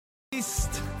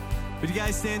Would you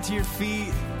guys stand to your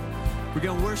feet? We're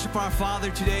going to worship our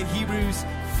Father today. Hebrews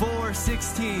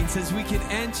 4:16 says we can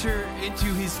enter into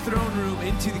his throne room,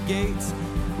 into the gates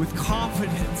with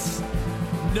confidence,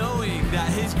 knowing that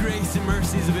his grace and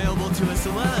mercy is available to us.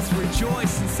 So let us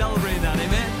rejoice and celebrate that.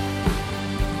 Amen.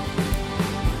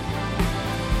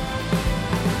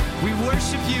 We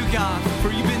worship you, God, for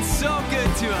you've been so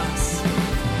good to us.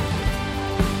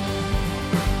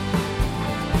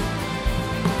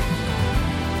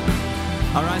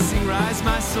 All right, sing, rise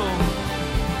my soul.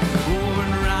 Oh,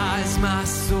 and rise my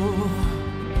soul.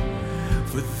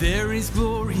 For there is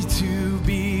glory to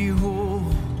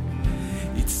behold.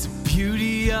 It's the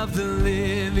beauty of the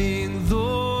living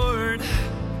Lord.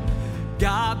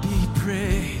 God be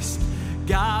praised.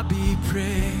 God be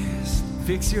praised.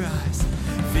 Fix your eyes.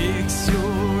 Fix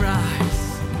your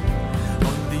eyes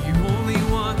on the only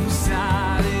one who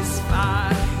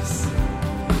satisfies.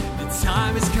 The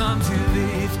time has come to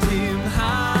lift him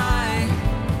high.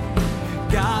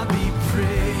 God be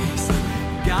praised.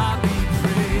 God be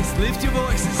praised. Lift your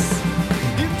voices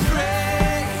and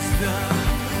praise the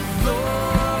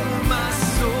Lord, my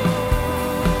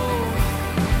soul,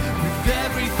 with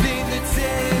everything that's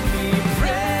in me.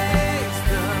 Praise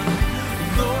the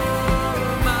Lord,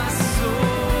 my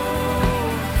soul,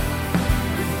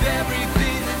 with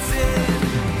everything that's in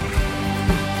me.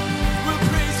 We'll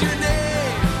praise your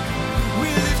name. We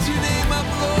lift your name up,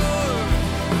 Lord.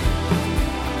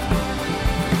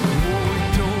 Oh,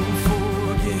 don't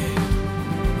forget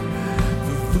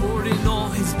the Lord and all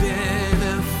his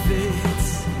benefits.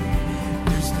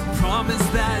 There's the promise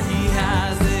that he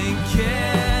hasn't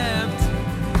kept.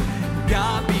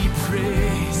 God be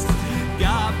praised.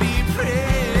 God be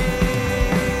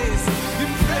praised.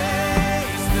 And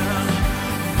praise the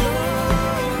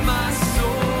Lord, my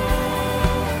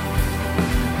soul,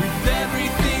 with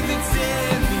everything that's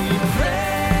in me.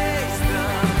 Praise the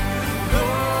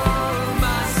Lord,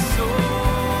 my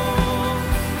soul.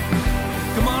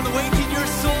 Come on, awaken your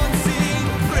soul and sing.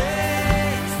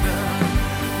 Praise the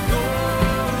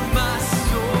Lord, my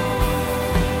soul,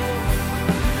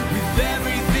 with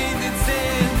everything that's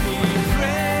in me.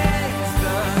 Praise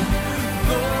the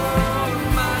Lord,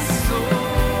 my soul,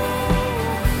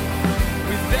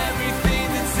 with everything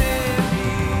that's in me.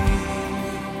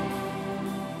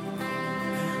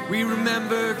 We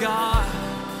remember, God,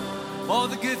 all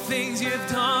the good things you have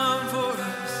done for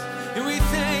us, and we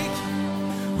thank you.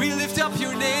 We lift up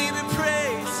your name in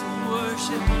praise and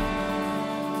worship.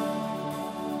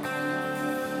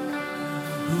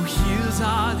 Who heals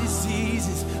our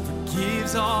diseases,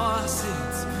 forgives all our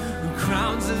sins, who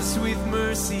crowns us with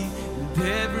mercy and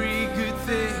every good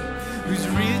thing, who's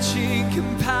rich in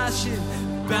compassion,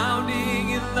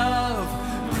 abounding in love.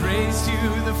 Praise to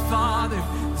the Father,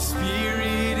 the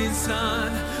Spirit and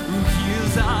Son, who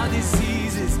heals our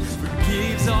diseases,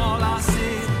 forgives all our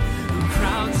sin, who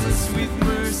crowns us with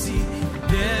mercy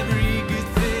and every good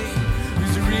thing,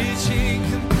 who's rich in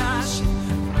compassion,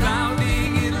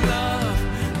 abounding in love.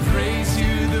 Praise to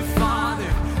the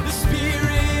Father, the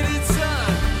Spirit and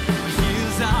Son, who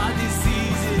heals our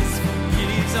diseases,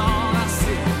 forgives all our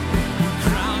sin, who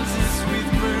crowns us with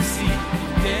mercy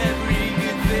and every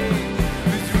good thing,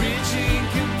 who's rich in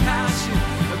compassion,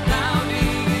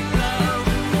 abounding in love.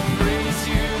 Praise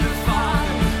to the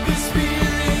Father, the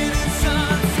Spirit and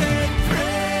Son. Say,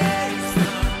 praise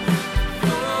the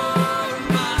Lord,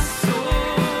 my soul,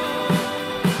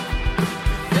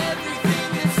 with everything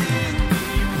that's in me.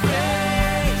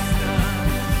 Praise the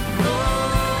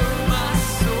Lord, my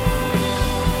soul,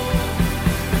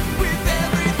 with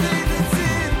everything that's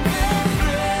in me.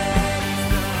 Praise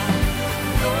the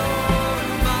Lord,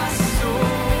 my soul,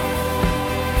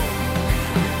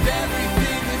 with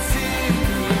everything that's in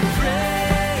me.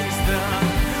 Praise the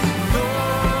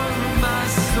Lord, my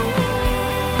soul,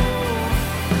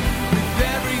 with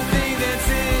everything that's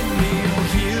in me. Who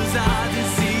heals our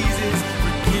diseases,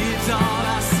 forgives all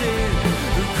our sin,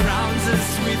 who crowns us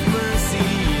with mercy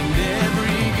and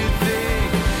every good thing.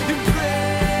 And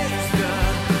praise the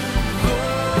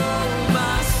Lord,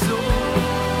 my soul,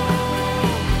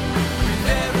 with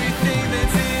everything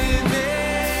that's in me.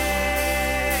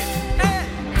 Hey!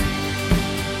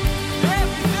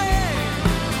 Everything!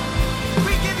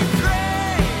 We give you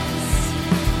praise!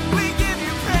 We give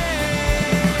you praise!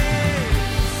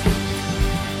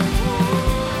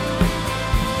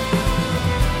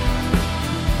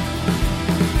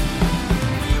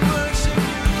 We worship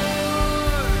you,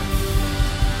 Lord!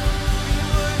 We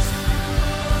worship you,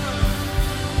 Lord!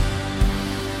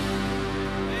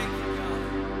 Thank you, God.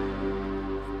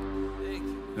 Thank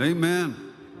you. Amen.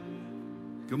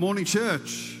 Good morning,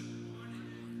 church.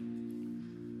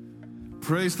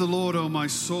 Praise the Lord, O my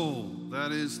soul.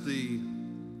 That is the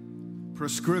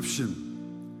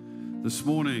prescription this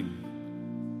morning,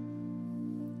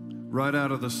 right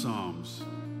out of the Psalms.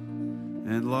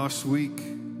 And last week,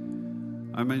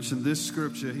 I mentioned this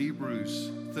scripture,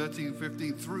 Hebrews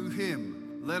 13:15. Through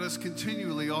him, let us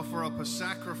continually offer up a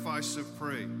sacrifice of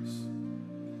praise,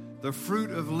 the fruit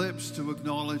of lips to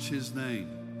acknowledge his name.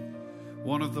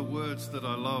 One of the words that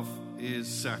I love is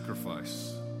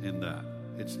sacrifice in that.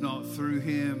 It's not through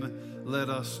him, let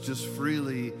us just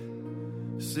freely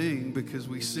sing because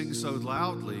we sing so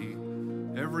loudly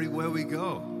everywhere we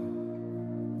go.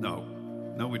 No,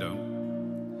 we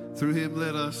don't. Through him,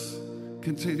 let us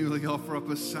continually offer up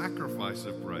a sacrifice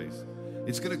of praise.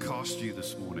 It's going to cost you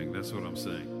this morning. That's what I'm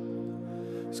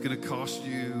saying. It's going to cost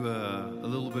you a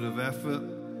little bit of effort.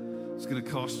 It's going to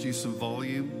cost you some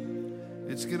volume.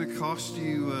 It's going to cost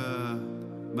you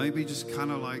maybe just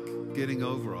kind of like getting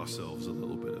over ourselves a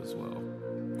little bit as well.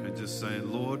 And just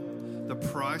saying, Lord, the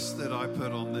price that I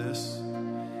put on this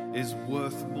is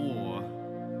worth more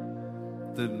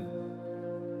than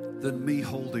me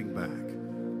holding back.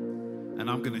 And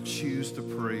I'm going to choose to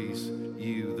praise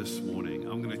you this morning.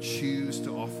 I'm going to choose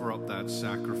to offer up that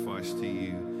sacrifice to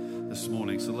you this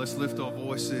morning. So let's lift our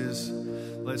voices.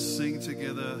 Let's sing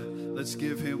together. Let's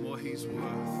give him what he's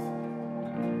worth.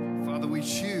 Father, we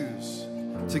choose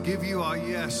to give you our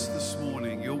yes this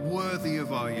morning. You're worthy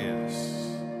of our yes.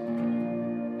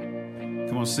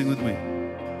 Come on, sing with me.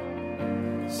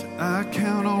 So I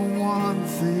count on one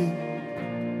thing.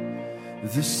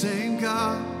 The same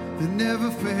God that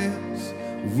never fails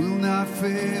will not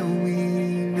fail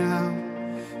me now.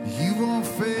 You won't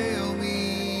fail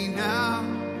me now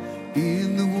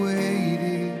in the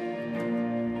waiting.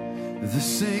 The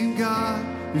same God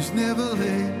who's never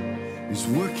late is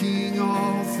working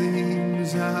all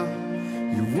things out.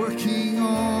 You're working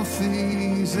all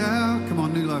things out. Come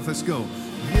on, New Life, let's go.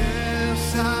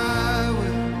 Yes, I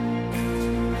will.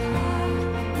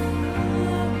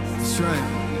 That's right.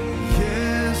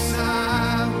 Yes,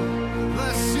 I will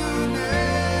bless your name.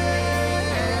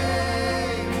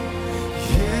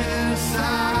 Yes, I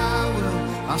will.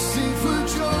 I'll sing for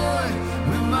joy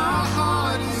when my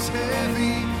heart is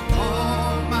heavy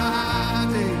all my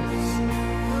days.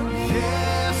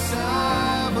 Yes, I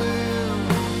will.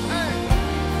 Hey.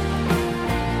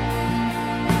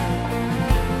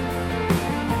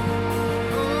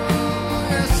 Oh,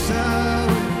 yes, I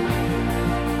will.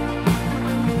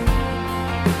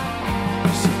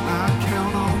 So I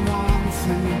count on one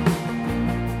thing.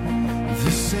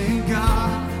 The same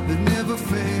God that never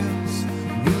fails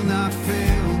will not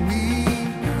fail me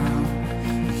now.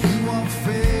 You won't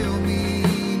fail me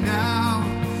now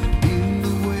in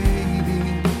the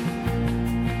waiting.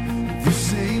 The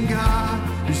same God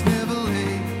who's never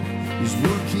late is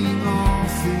working all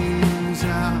things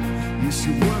out. Yes,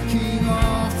 you're working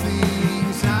all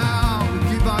things out. We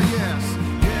give our yes.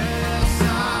 Yes,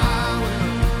 I will.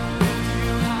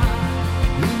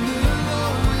 In the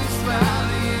lowest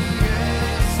valley,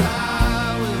 yes, I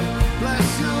will bless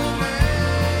your name.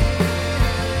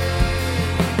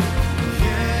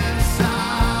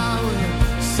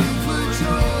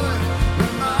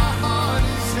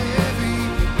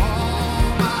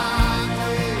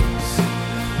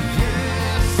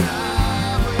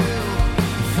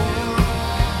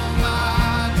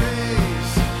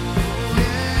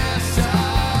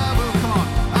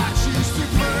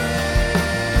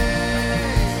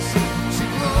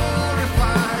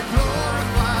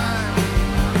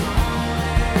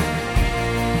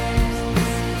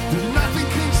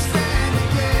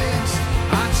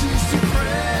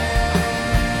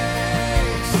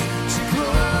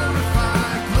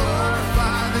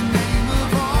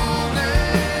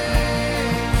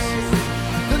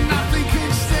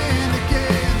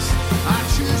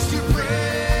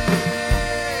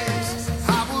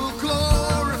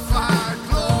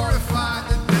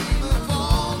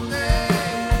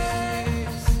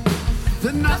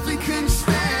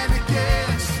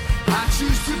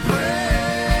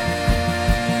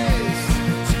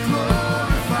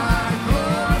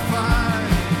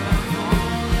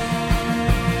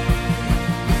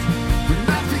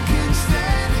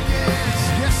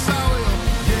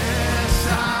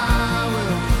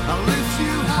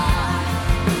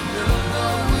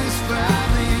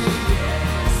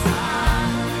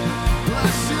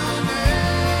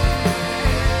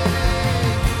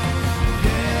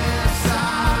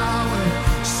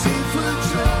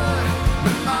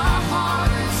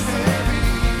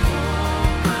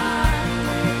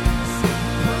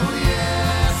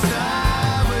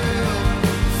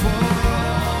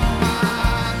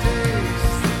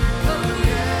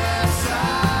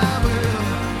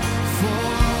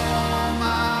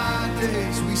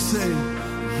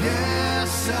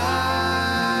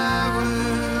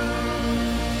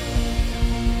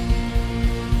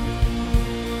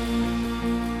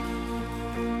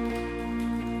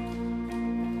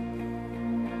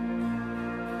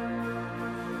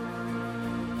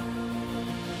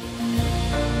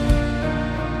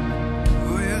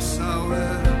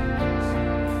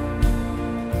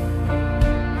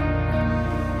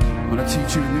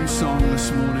 this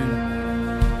morning.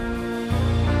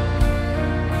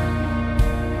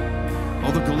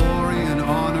 All the glory and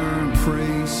honor and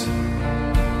praise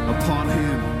upon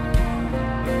him.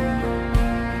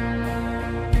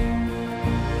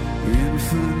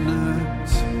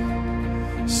 Infinite,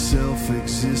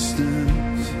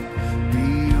 self-existent,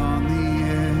 beyond the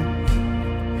end,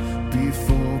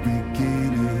 before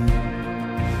beginning,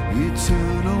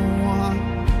 eternal one,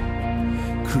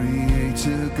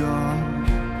 creator God,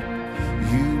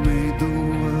 you made the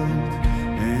world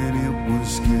and it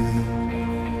was good.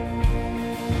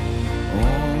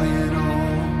 All in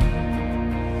all,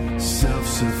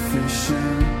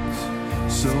 self-sufficient,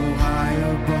 so high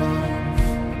above,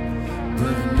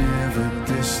 but never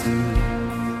distant,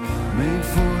 made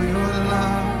for your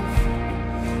love,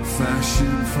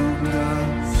 fashioned from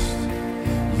dust.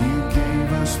 You gave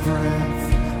us breath,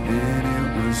 and it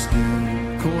was good.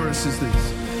 Chorus is this: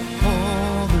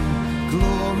 all the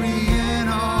glory and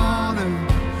honor,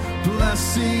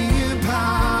 blessing and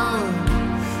power,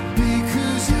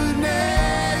 because your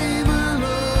name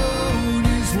alone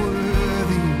is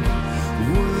worthy,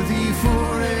 worthy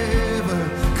forever,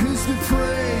 'cause the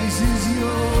praise is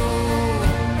yours.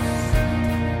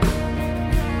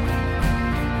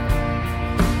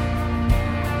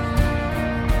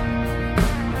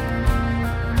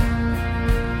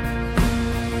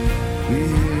 We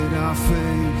hid our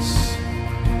face,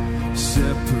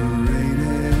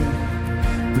 separated,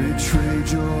 betrayed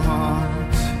your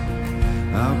heart,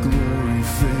 our glory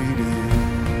faded,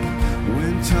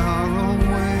 went our own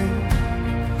way,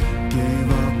 gave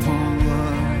up on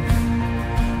love,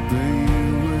 but you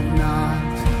would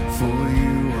not, for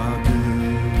you are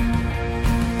good.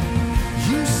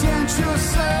 You sent your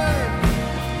son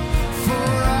for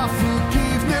our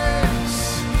forgiveness,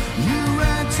 you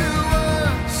ran to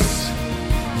us,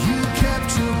 you kept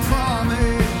your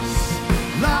promise,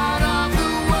 light of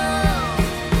the world,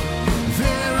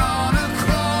 there on a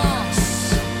cross,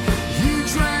 you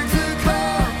drank the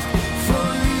cup, for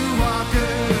you are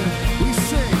good. We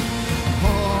sing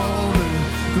all the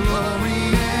glory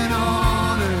and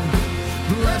honor,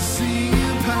 blessing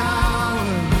and power,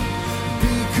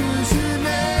 because your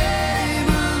name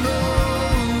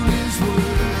alone is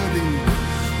worthy,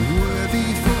 worthy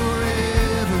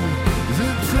forever, the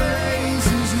praise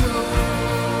is yours.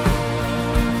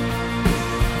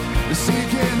 Let's sing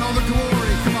again, all the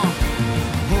glory, come on.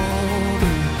 All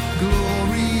the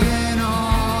glory and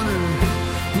honor,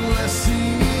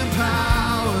 blessing and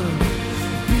power,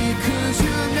 because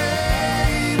your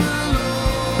name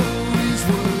alone is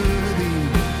worthy,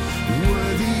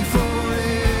 worthy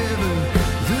forever,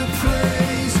 the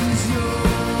praise is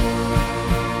yours.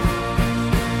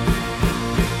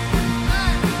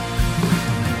 Hey!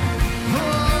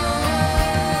 Oh,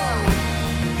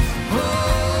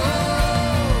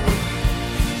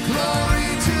 glory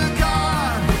to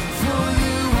God, for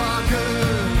you are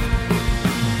good.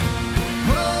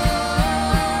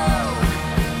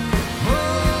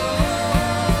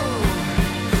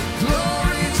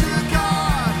 Glory to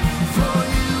God, for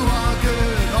you are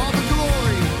good. All the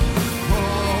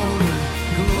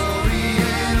glory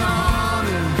and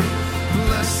honor,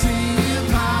 blessing and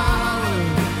power,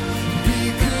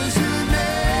 because your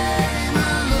name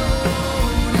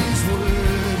alone is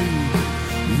worthy,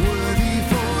 worthy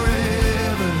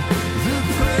forever, the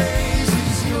praise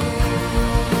is yours.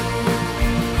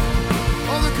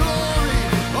 All the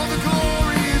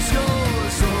glory is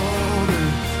yours. All the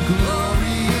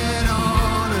glory and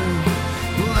honor,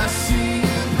 blessing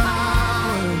and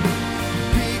power,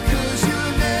 because your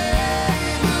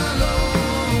name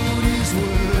alone is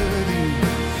worthy,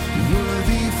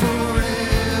 worthy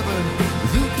forever,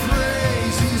 the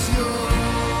praise is yours.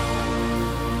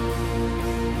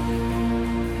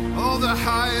 All the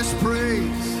highest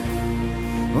praise,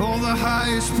 all the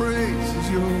highest praise is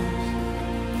yours.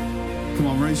 Come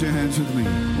on, raise your hands with me.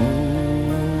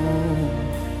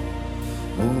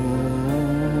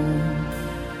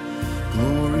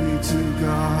 Glory to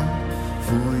God,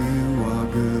 for you are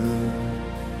good.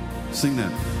 Sing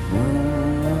that.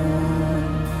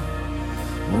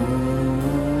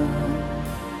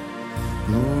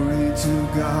 Glory to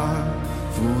God,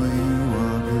 for you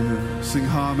are good. Sing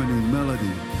harmony,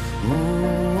 melody.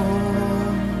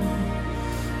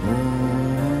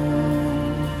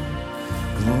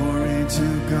 Glory to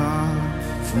God,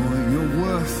 for you're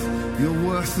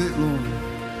worth it, Lord.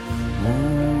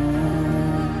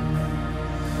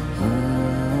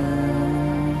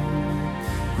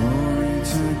 Glory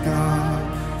to God,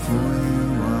 for you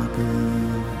are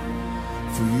good,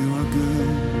 for you are good.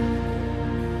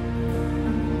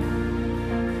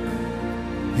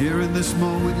 Here in this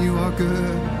moment, you are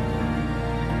good.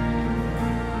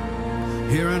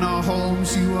 Here in our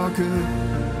homes, you are good.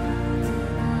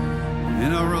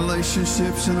 In our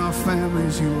relationships, in our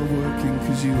families, you are working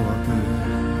because you are good.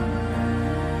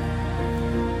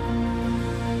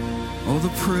 All the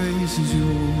praise is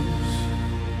yours.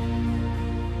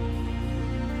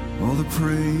 All the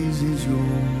praise is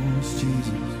yours,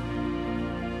 Jesus.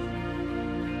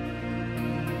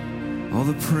 All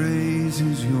the praise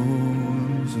is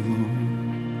yours alone.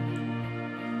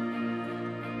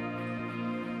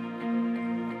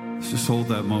 Let's just hold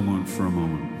that moment for a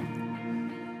moment.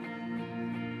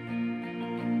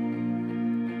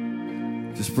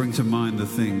 Just bring to mind the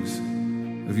things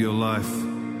of your life.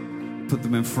 Put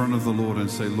them in front of the Lord and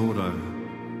say, Lord,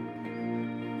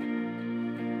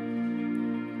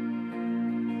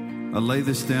 I lay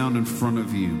this down in front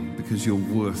of you because you're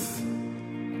worth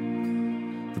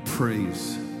the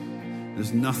praise.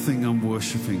 There's nothing I'm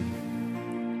worshiping.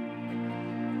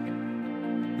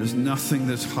 There's nothing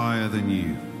that's higher than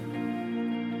you.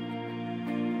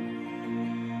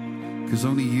 Because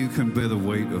only you can bear the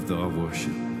weight of our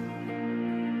worship.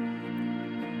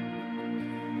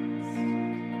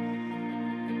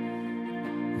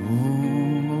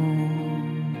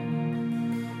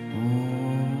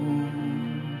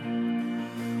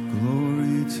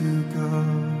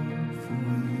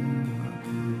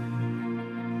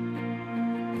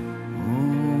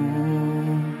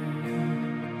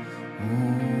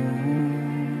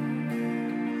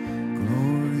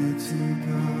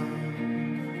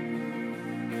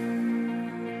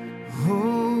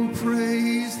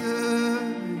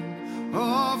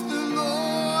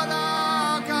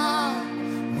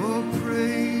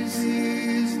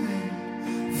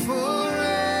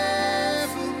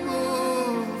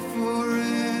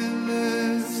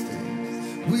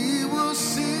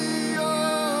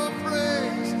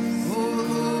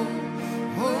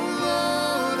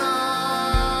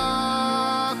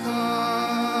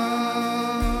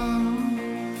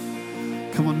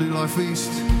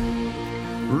 East,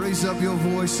 raise up your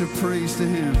voice of praise to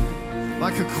him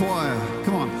like a choir.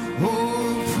 Come on.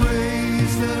 Oh,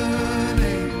 praise the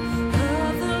name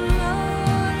of the Lord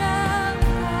our God.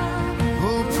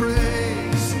 Oh,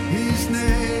 praise his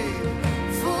name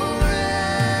forevermore,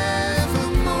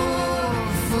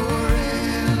 for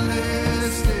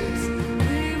endless days.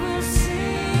 We will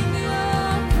sing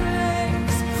your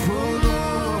praise. Oh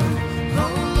Lord,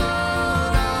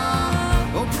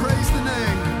 oh praise the name.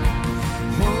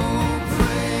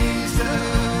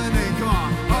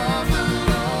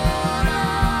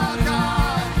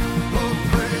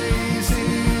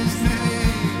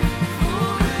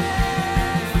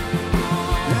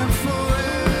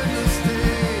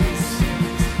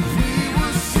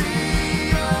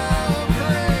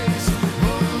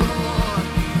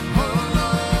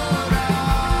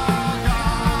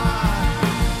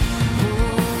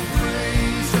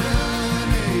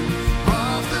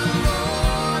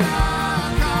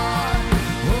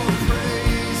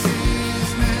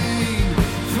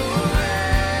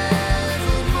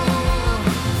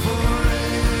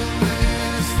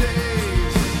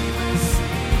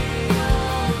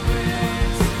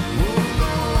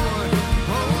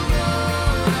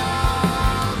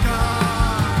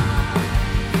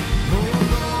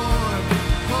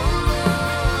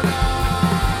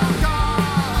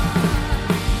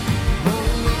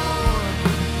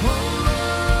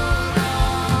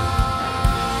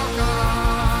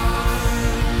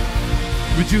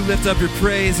 Would you lift up your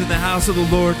praise in the house of the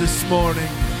Lord this morning?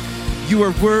 You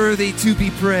are worthy to be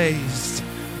praised,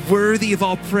 worthy of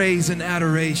all praise and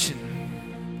adoration.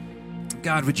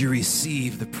 God, would you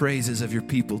receive the praises of your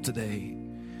people today?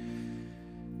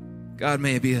 God,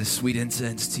 may it be a sweet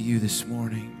incense to you this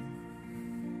morning.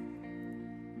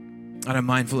 And I'm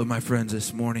mindful of my friends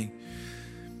this morning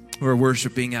who are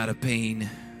worshiping out of pain,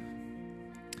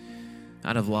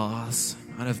 out of loss,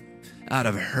 out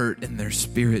of hurt in their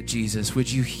spirit, Jesus. Would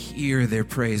you hear their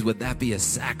praise? Would that be a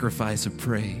sacrifice of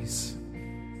praise?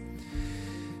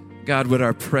 God, would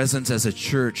our presence as a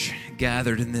church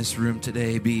gathered in this room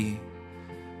today be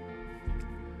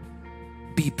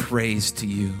praise to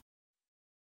you?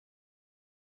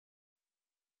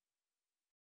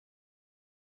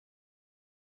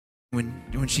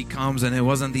 When she comes, and it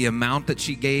wasn't the amount that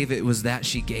she gave, it was that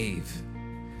she gave.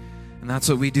 And that's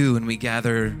what we do when we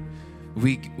gather.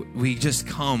 We just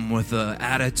come with an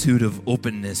attitude of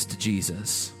openness to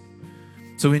Jesus.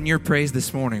 So in your praise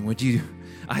this morning,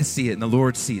 I see it and the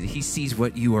Lord sees it. He sees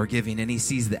what you are giving, and he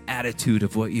sees the attitude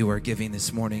of what you are giving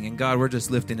this morning. And God, we're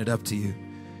just lifting it up to you.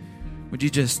 Would you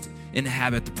just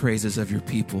inhabit the praises of your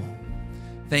people?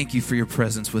 Thank you for your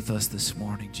presence with us this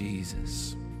morning,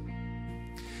 Jesus.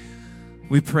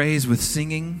 We praise with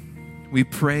singing. We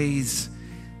praise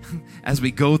as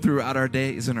we go throughout our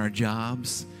days and our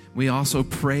jobs. We also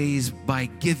praise by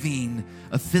giving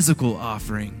a physical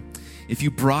offering. If you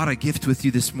brought a gift with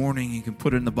you this morning, you can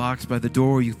put it in the box by the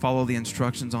door. You follow the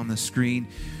instructions on the screen.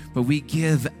 But we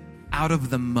give out of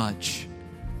the much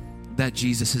that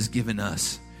Jesus has given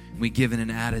us. We give in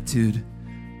an attitude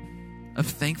of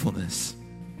thankfulness.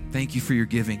 Thank you for your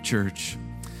giving, church.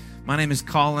 My name is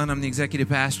Colin. I'm the executive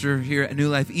pastor here at New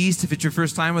Life East. If it's your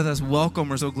first time with us, welcome.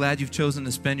 We're so glad you've chosen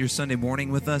to spend your Sunday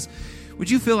morning with us. Would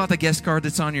you fill out the guest card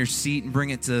that's on your seat and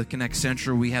bring it to Connect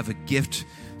Central? We have a gift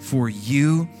for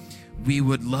you. We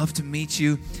would love to meet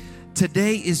you.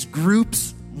 Today is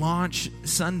Groups Launch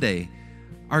Sunday.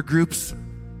 Our groups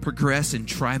progress in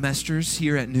trimesters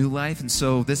here at New Life, and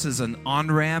so this is an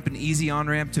on-ramp, an easy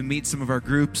on-ramp to meet some of our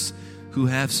groups who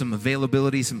have some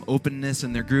availability, some openness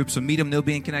in their group. So meet them. They'll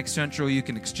be in Connect Central. You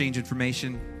can exchange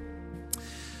information.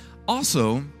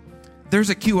 Also, there's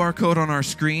a QR code on our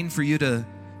screen for you to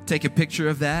take a picture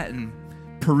of that and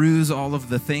peruse all of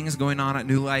the things going on at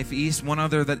New Life East. One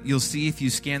other that you'll see if you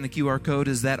scan the QR code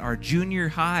is that our junior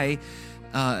high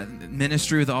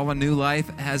ministry with All of New Life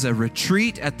has a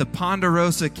retreat at the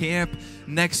Ponderosa camp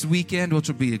next weekend, which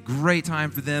will be a great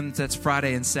time for them. That's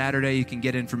Friday and Saturday. You can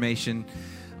get information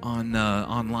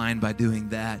online by doing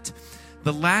that.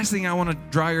 The last thing I want to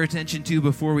draw your attention to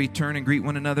before we turn and greet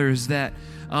one another is that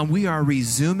we are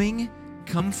resuming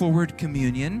Come Forward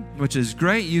Communion, which is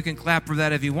great. You can clap for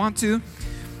that if you want to.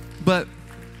 But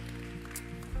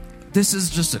this is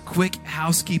just a quick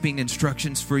housekeeping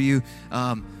instructions for you.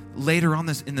 Later on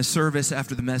in the service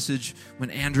after the message, when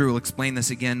Andrew will explain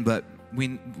this again, but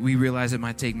we realize it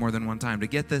might take more than one time to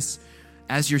get this.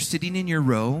 As you're sitting in your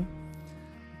row,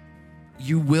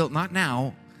 you will, not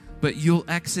now, but you'll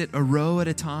exit a row at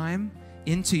a time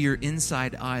into your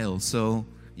inside aisle. So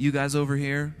you guys over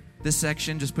here, this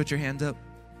section, just put your hand up.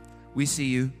 We see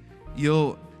you.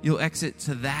 You'll exit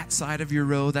to that side of your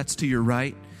row. That's to your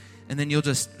right. And then you'll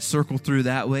just circle through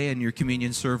that way, and your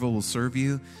communion server will serve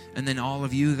you. And then all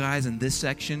of you guys in this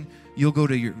section, you'll go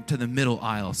to the middle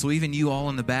aisle. So even you all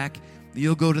in the back,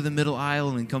 you'll go to the middle aisle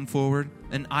and come forward,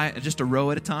 and just a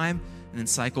row at a time, and then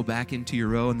cycle back into your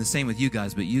row. And the same with you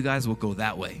guys, but you guys will go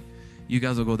that way. You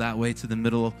guys will go that way to the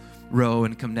middle row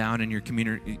and come down, and your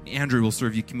communion. Andrew will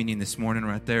serve you communion this morning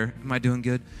right there. Am I doing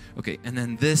good? Okay, and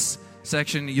then this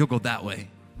section, you'll go that way.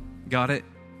 Got it?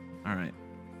 All right.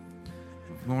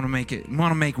 We want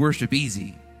to make worship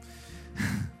easy.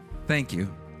 Thank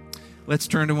you. Let's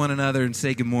turn to one another and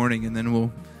say good morning, and then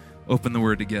we'll open the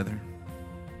word together.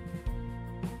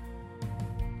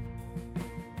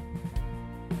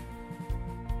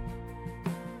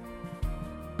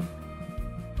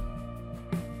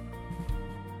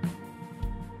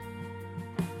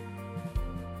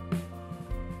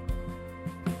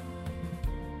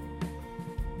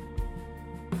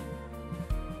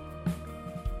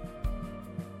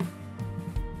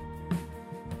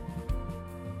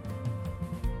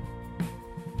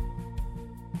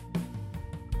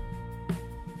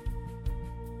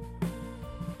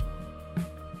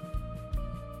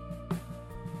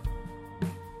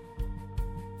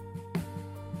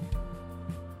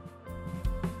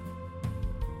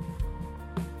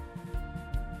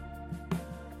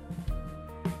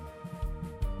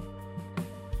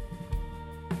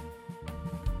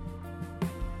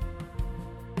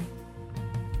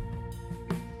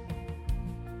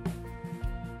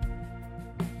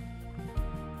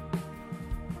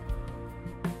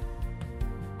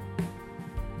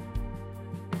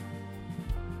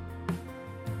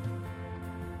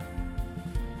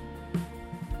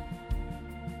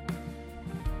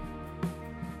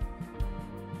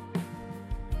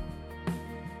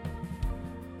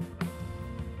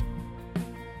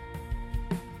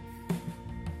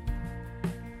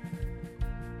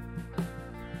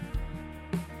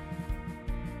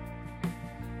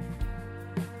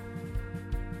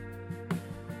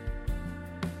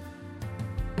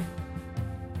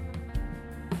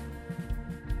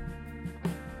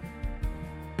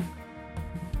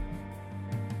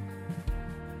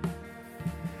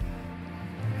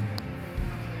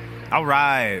 All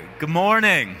right. Good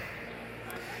morning.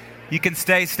 You can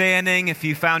stay standing if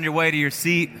you found your way to your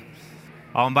seat.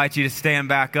 I'll invite you to stand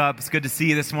back up. It's good to see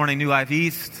you this morning, New Life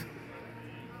East.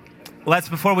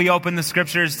 Before we open the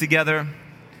scriptures together,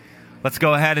 let's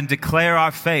go ahead and declare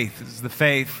our faith. This is the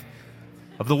faith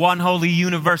of the one holy,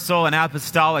 universal, and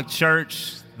apostolic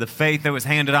church, the faith that was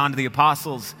handed on to the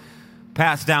apostles,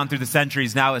 passed down through the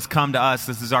centuries, now has come to us.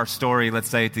 This is our story. Let's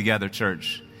say it together,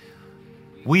 church.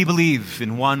 We believe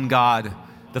in one God,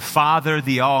 the Father,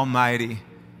 the Almighty,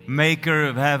 maker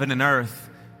of heaven and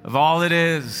earth, of all it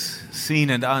is,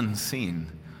 seen and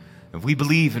unseen. And we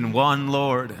believe in one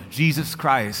Lord, Jesus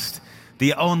Christ,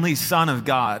 the only Son of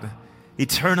God,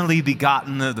 eternally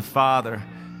begotten of the Father.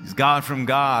 He's God from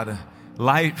God,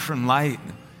 light from light,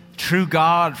 true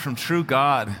God from true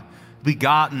God,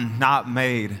 begotten, not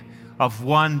made, of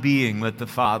one being with the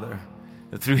Father.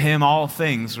 That through him all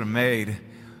things were made.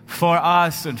 For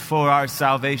us and for our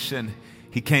salvation,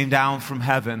 he came down from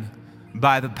heaven.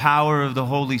 By the power of the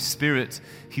Holy Spirit,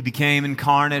 he became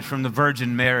incarnate from the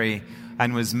Virgin Mary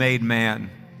and was made man.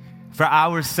 For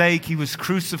our sake, he was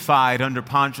crucified under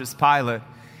Pontius Pilate.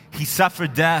 He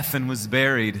suffered death and was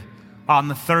buried. On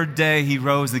the third day, he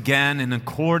rose again in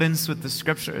accordance with the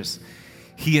Scriptures.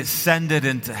 He ascended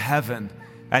into heaven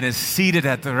and is seated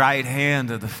at the right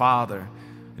hand of the Father.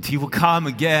 And he will come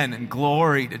again in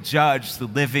glory to judge the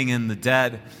living and the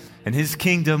dead, and his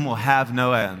kingdom will have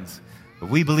no end. But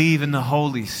we believe in the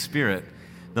Holy Spirit,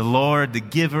 the Lord, the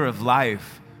giver of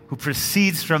life, who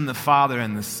proceeds from the Father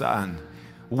and the Son.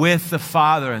 With the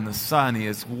Father and the Son, he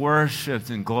is worshiped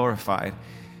and glorified.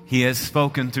 He has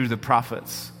spoken through the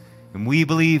prophets. And we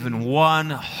believe in one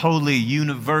holy,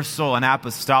 universal, and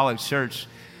apostolic church.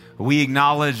 We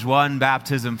acknowledge one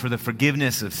baptism for the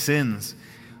forgiveness of sins.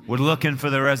 We're looking for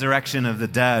the resurrection of the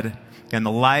dead and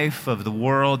the life of the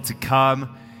world to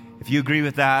come. If you agree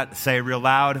with that, say it real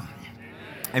loud.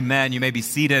 Amen. You may be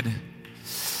seated.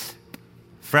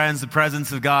 Friends, the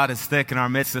presence of God is thick in our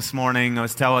midst this morning. I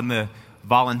was telling the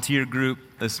volunteer group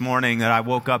this morning that I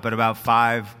woke up at about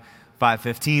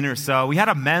 5:15 or so. We had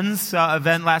a men's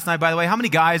event last night, by the way. How many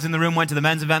guys in the room went to the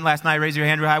men's event last night? Raise your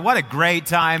hand real high. What a great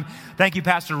time. Thank you,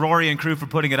 Pastor Rory and crew, for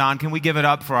putting it on. Can we give it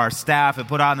up for our staff that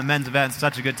put on the men's event?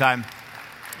 Such a good time.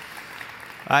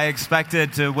 I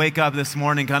expected to wake up this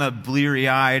morning kind of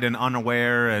bleary-eyed and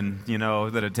unaware and,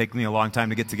 that it'd take me a long time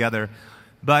to get together.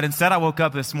 But instead I woke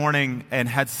up this morning and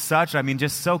had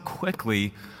just so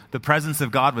quickly, the presence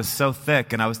of God was so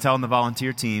thick. And I was telling the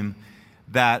volunteer team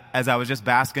that as I was just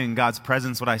basking in God's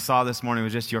presence, what I saw this morning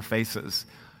was just your faces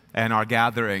and our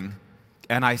gathering.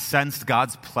 And I sensed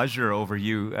God's pleasure over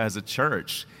you as a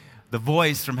church. The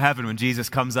voice from heaven when Jesus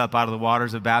comes up out of the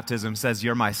waters of baptism says,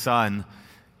 "You're my son,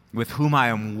 with whom I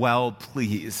am well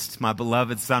pleased." My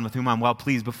beloved son, with whom I'm well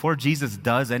pleased. Before Jesus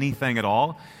does anything at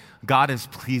all, God is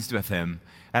pleased with him.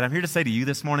 And I'm here to say to you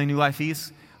this morning, New Life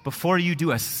East, before you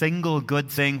do a single good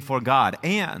thing for God,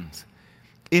 and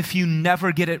if you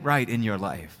never get it right in your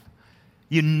life,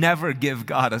 you never give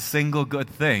God a single good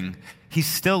thing, he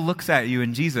still looks at you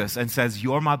in Jesus and says,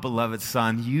 "You're my beloved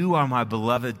son, you are my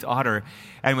beloved daughter,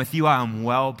 and with you I am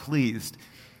well pleased."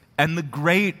 And the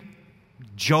great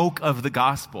joke of the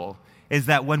gospel is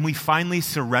that when we finally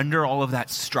surrender all of that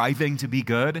striving to be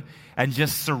good and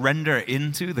just surrender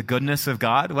into the goodness of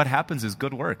God, what happens is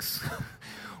good works.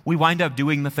 We wind up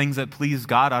doing the things that please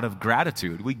God out of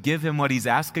gratitude. We give him what he's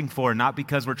asking for, not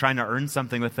because we're trying to earn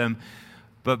something with him,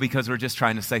 but because we're just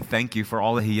trying to say thank you for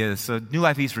all that he is. So New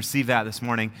Life East received that this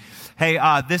morning. Hey,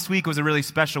 this week was a really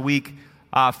special week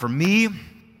for me.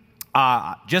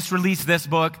 Just released this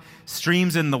book,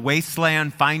 Streams in the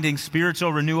Wasteland, Finding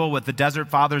Spiritual Renewal with the Desert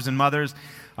Fathers and Mothers.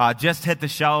 Just hit the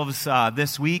shelves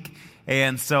this week.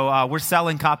 And so we're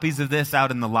selling copies of this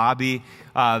out in the lobby.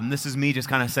 This is me just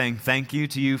kind of saying thank you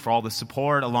to you for all the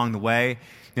support along the way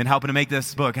and helping to make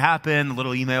this book happen,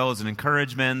 little emails and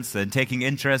encouragements and taking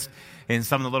interest in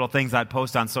some of the little things I'd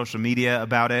post on social media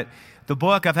about it. The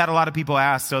book, I've had a lot of people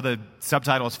ask, so the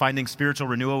subtitle is Finding Spiritual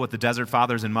Renewal with the Desert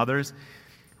Fathers and Mothers,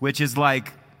 which is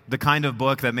like the kind of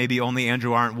book that maybe only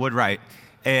Andrew Arndt would write.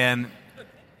 And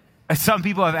some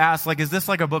people have asked, is this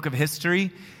like a book of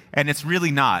history? And it's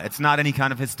really not. It's not any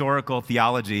kind of historical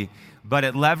theology, but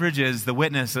it leverages the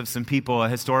witness of some people, a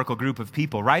historical group of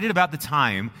people, right at about the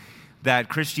time that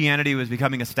Christianity was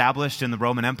becoming established in the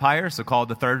Roman Empire, so called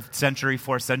the 3rd century,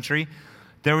 4th century.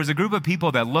 There was a group of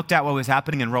people that looked at what was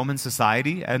happening in Roman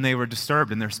society, and they were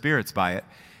disturbed in their spirits by it.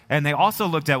 And they also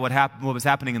looked at what was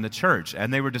happening in the church,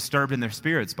 and they were disturbed in their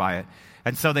spirits by it.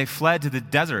 And so they fled to the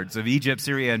deserts of Egypt,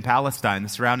 Syria, and Palestine, the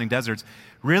surrounding deserts,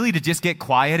 really to just get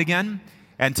quiet again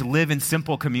and to live in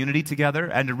simple community together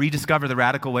and to rediscover the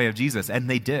radical way of Jesus. And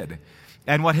they did.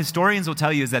 And what historians will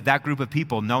tell you is that group of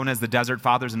people, known as the Desert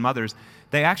Fathers and Mothers,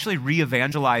 they actually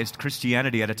re-evangelized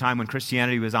Christianity at a time when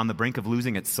Christianity was on the brink of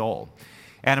losing its soul.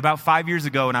 And about 5 years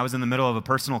ago, when I was in the middle of a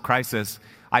personal crisis,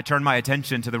 I turned my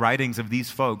attention to the writings of these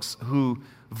folks who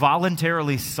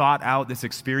voluntarily sought out this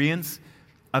experience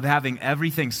of having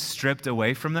everything stripped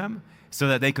away from them so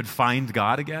that they could find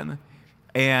God again.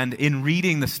 And in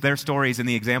reading their stories and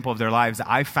the example of their lives,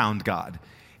 I found God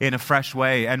in a fresh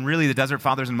way. And really, the Desert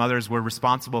Fathers and Mothers were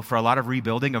responsible for a lot of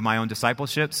rebuilding of my own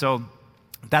discipleship. So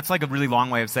that's like a really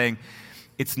long way of saying,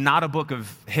 it's not a book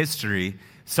of history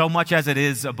so much as it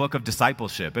is a book of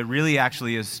discipleship. It really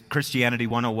actually is Christianity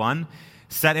 101,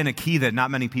 set in a key that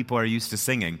not many people are used to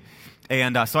singing.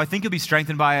 And so I think you'll be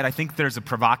strengthened by it. I think there's a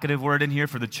provocative word in here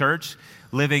for the church,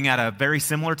 living at a very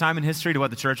similar time in history to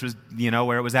what the church was,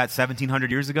 where it was at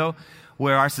 1,700 years ago,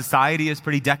 where our society is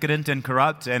pretty decadent and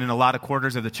corrupt, and in a lot of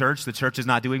quarters of the church is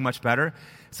not doing much better.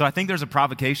 So I think there's a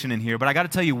provocation in here. But I got to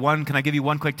tell you can I give you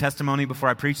one quick testimony before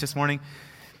I preach this morning?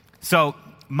 So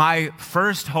my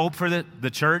first hope for the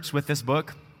church with this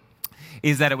book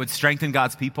is that it would strengthen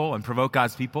God's people and provoke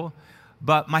God's people.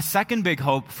 But my second big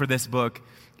hope for this book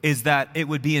is that it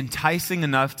would be enticing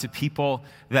enough to people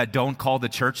that don't call the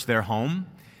church their home,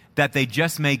 that they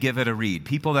just may give it a read.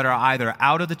 People that are either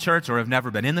out of the church or have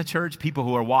never been in the church, people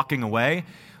who are walking away,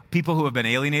 people who have been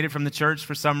alienated from the church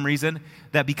for some reason,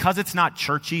 that because it's not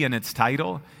churchy in its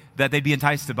title, that they'd be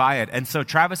enticed to buy it. And so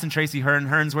Travis and Tracy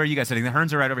Hearns, where are you guys sitting? The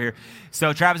Hearns are right over here.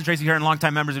 So Travis and Tracy Hearn,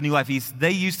 longtime members of New Life East,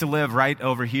 they used to live right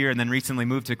over here and then recently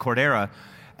moved to Cordera.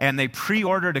 And they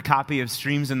pre-ordered a copy of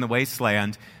Streams in the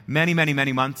Wasteland many, many,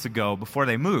 many months ago before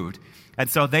they moved. And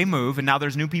so they move, and now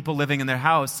there's new people living in their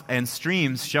house, and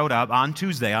Streams showed up on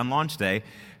Tuesday, on launch day,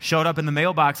 showed up in the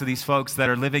mailbox of these folks that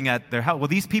are living at their house. Well,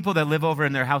 these people that live over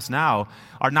in their house now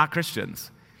are not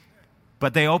Christians.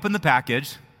 But they opened the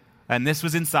package, and this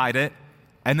was inside it,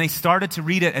 and they started to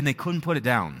read it, and they couldn't put it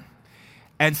down.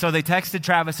 And so they texted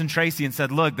Travis and Tracy and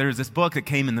said, look, there's this book that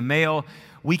came in the mail.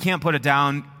 We can't put it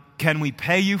down. Can we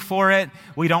pay you for it?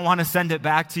 We don't want to send it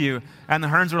back to you. And the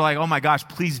Hearns were like, oh my gosh,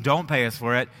 please don't pay us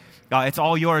for it. It's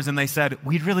all yours. And they said,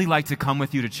 we'd really like to come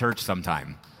with you to church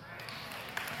sometime.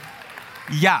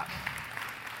 Yeah.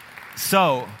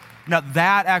 So now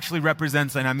that actually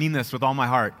represents, and I mean this with all my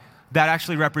heart, that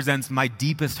actually represents my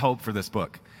deepest hope for this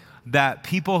book. That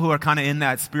people who are kind of in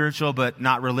that spiritual but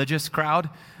not religious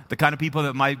crowd, the kind of people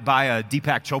that might buy a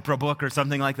Deepak Chopra book or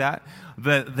something like that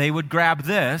they would grab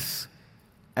this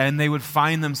and they would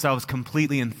find themselves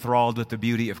completely enthralled with the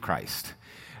beauty of Christ,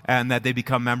 and that they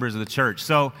become members of the church.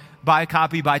 So buy a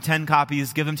copy, buy 10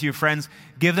 copies, give them to your friends,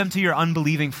 give them to your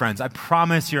unbelieving friends. I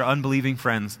promise your unbelieving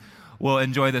friends will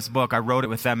enjoy this book. I wrote it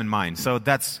with them in mind. So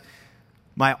that's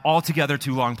my altogether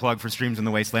too long plug for Streams in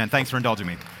the Wasteland. Thanks for indulging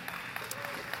me.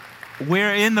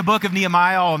 We're in the book of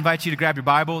Nehemiah. I'll invite you to grab your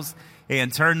Bibles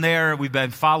and turn there. We've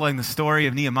been following the story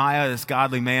of Nehemiah, this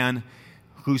godly man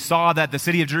who saw that the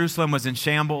city of Jerusalem was in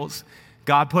shambles.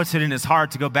 God puts it in his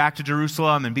heart to go back to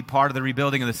Jerusalem and be part of the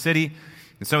rebuilding of the city.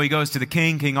 And so he goes to the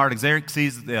king, King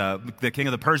Artaxerxes, the king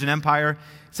of the Persian Empire,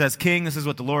 says, King, this is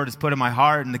what the Lord has put in my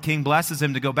heart. And the king blesses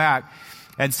him to go back.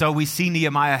 And so we see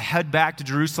Nehemiah head back to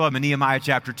Jerusalem in Nehemiah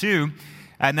chapter 2.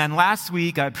 And then last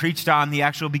week I preached on the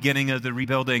actual beginning of the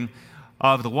rebuilding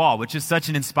of the wall, which is such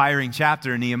an inspiring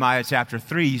chapter in Nehemiah chapter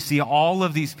 3. You see all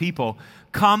of these people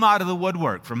come out of the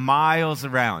woodwork from miles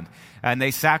around, and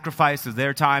they sacrifice of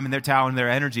their time and their talent and their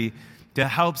energy to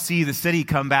help see the city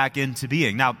come back into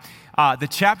being. Now, the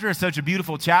chapter is such a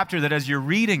beautiful chapter that as you're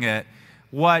reading it,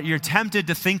 what you're tempted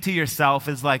to think to yourself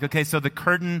is like, okay, so the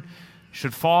curtain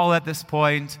should fall at this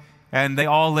point, and they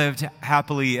all lived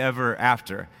happily ever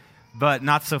after. But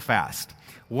not so fast.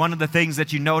 One of the things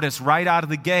that you notice right out of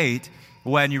the gate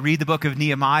when you read the book of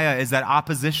Nehemiah is that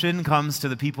opposition comes to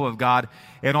the people of God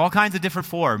in all kinds of different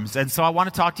forms. And so I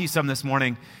want to talk to you some this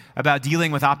morning about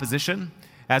dealing with opposition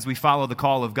as we follow the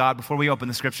call of God. Before we open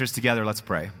the scriptures together, let's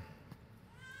pray.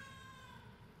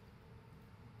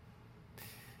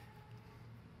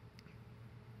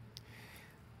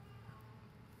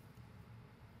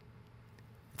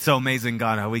 It's so amazing,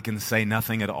 God, how we can say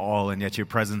nothing at all, and yet your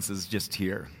presence is just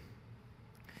here.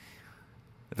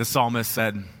 The psalmist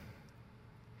said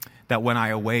that when I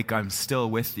awake, I'm still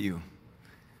with you.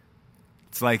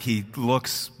 It's like he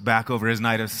looks back over his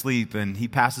night of sleep and he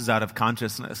passes out of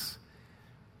consciousness.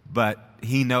 But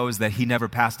he knows that he never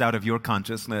passed out of your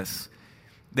consciousness,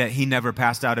 that he never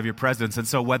passed out of your presence. And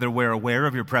so whether we're aware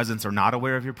of your presence or not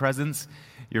aware of your presence,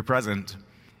 you're present.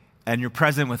 And you're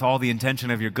present with all the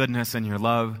intention of your goodness and your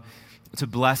love to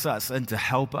bless us and to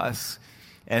help us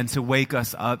and to wake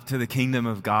us up to the kingdom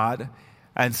of God.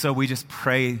 And so we just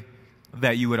pray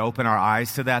that you would open our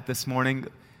eyes to that this morning.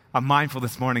 I'm mindful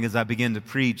this morning as I begin to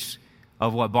preach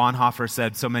of what Bonhoeffer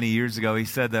said so many years ago. He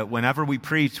said that whenever we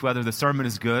preach, whether the sermon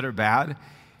is good or bad,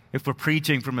 if we're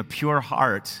preaching from a pure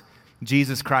heart,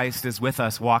 Jesus Christ is with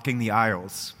us walking the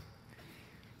aisles.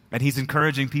 And he's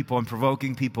encouraging people and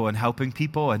provoking people and helping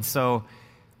people. And so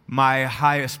my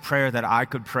highest prayer that I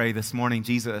could pray this morning,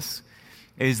 Jesus,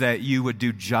 is that you would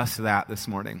do just that this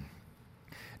morning.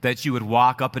 That you would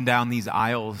walk up and down these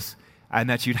aisles and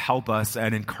that you'd help us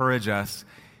and encourage us.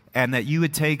 And that you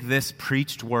would take this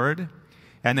preached word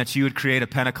and that you would create a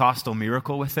Pentecostal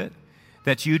miracle with it,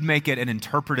 that you'd make it an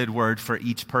interpreted word for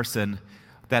each person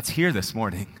that's here this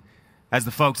morning. As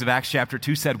the folks of Acts chapter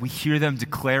 2 said, we hear them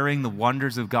declaring the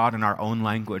wonders of God in our own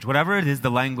language. Whatever it is,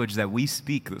 the language that we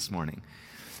speak this morning,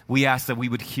 we ask that we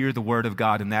would hear the word of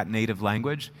God in that native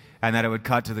language, and that it would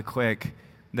cut to the quick,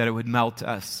 that it would melt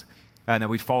us, and that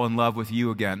we'd fall in love with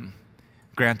you again.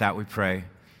 Grant that, we pray.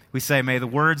 We say, may the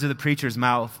words of the preacher's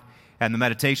mouth and the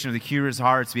meditation of the hearer's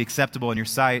hearts be acceptable in your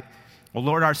sight. O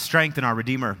Lord, our strength and our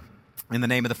Redeemer, in the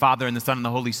name of the Father, and the Son, and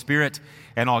the Holy Spirit,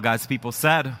 and all God's people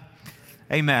said,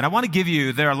 amen. I want to give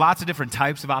you, there are lots of different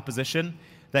types of opposition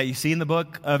that you see in the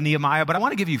book of Nehemiah, but I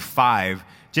want to give you 5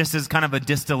 just as kind of a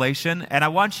distillation. And I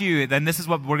want you, then this is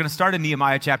what we're going to start in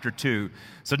Nehemiah chapter 2.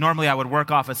 So normally I would work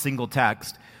off a single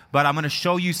text, but I'm going to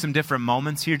show you some different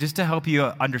moments here just to help you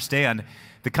understand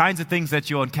the kinds of things that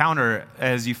you'll encounter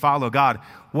as you follow God.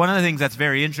 One of the things that's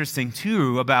very interesting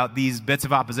too about these bits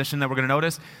of opposition that we're going to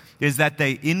notice is that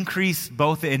they increase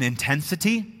both in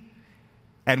intensity,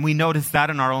 and we notice that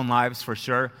in our own lives for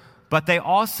sure, but they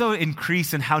also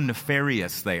increase in how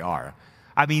nefarious they are.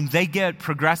 I mean, they get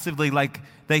progressively, like,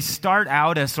 they start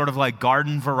out as sort of like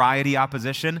garden variety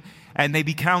opposition, and they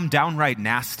become downright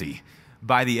nasty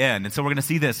by the end. And so we're going to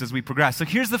see this as we progress. So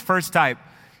here's the first type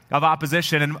of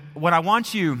opposition. And what I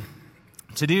want you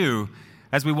to do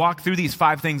as we walk through these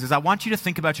 5 things is I want you to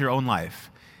think about your own life.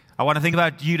 I want to think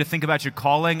about you to think about your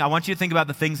calling. I want you to think about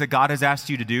the things that God has asked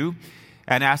you to do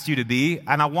and asked you to be.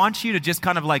 And I want you to just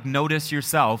kind of like notice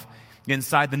yourself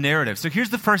inside the narrative. So here's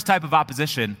the first type of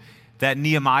opposition that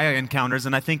Nehemiah encounters,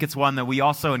 and I think it's one that we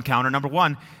also encounter. Number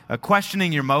 1,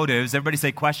 questioning your motives. Everybody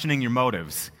say questioning your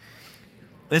motives.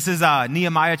 This is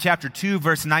Nehemiah chapter 2,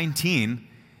 verse 19.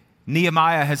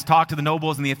 Nehemiah has talked to the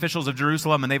nobles and the officials of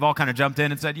Jerusalem, and they've all kind of jumped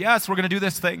in and said, yes, we're going to do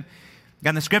this thing.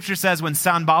 And the scripture says, when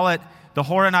Sanballat the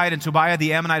Horonite and Tobiah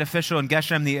the Ammonite official and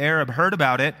Geshem the Arab heard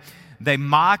about it, they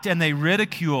mocked and they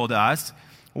ridiculed us.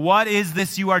 What is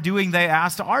this you are doing? They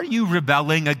asked. Are you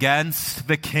rebelling against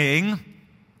the king?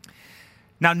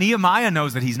 Now, Nehemiah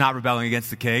knows that he's not rebelling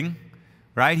against the king,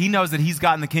 right? He knows that he's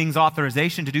gotten the king's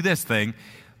authorization to do this thing.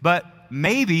 But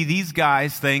maybe these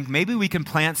guys think, maybe we can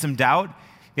plant some doubt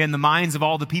in the minds of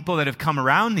all the people that have come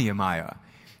around Nehemiah.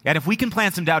 And if we can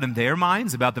plant some doubt in their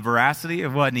minds about the veracity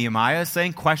of what Nehemiah is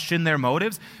saying, question their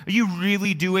motives. Are you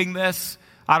really doing this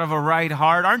out of a right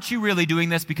heart? Aren't you really doing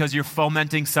this because you're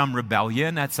fomenting some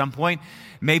rebellion at some point?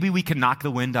 Maybe we can knock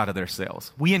the wind out of their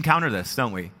sails. We encounter this,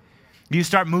 don't we? You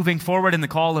start moving forward in the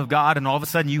call of God, and all of a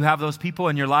sudden you have those people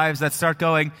in your lives that start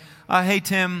going, hey,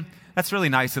 Tim, that's really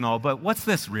nice and all, but what's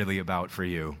this really about for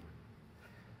you?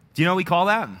 Do you know what we call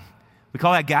that? We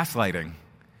call that gaslighting.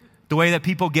 The way that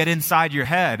people get inside your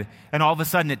head, and all of a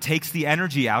sudden it takes the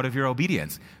energy out of your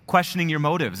obedience. Questioning your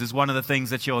motives is one of the things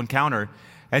that you'll encounter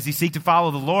as you seek to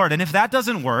follow the Lord. And if that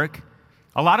doesn't work,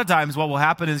 a lot of times what will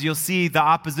happen is you'll see the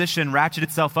opposition ratchet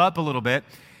itself up a little bit,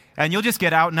 and you'll just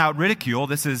get out and out ridicule.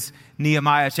 This is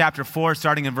Nehemiah chapter 4,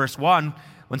 starting in verse 1.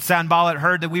 When Sanballat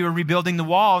heard that we were rebuilding the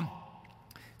wall,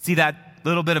 see, that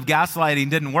little bit of gaslighting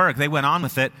didn't work. They went on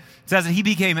with it. It says that he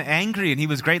became angry and he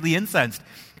was greatly incensed,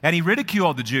 and he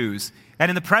ridiculed the Jews. And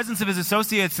in the presence of his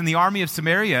associates in the army of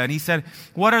Samaria, and he said,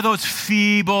 what are those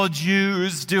feeble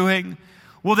Jews doing?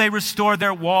 Will they restore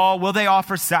their wall? Will they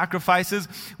offer sacrifices?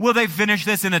 Will they finish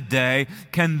this in a day?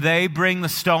 Can they bring the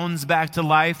stones back to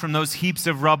life from those heaps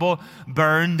of rubble,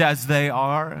 burned as they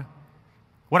are?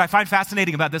 What I find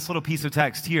fascinating about this little piece of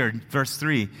text here, verse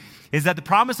 3, is that the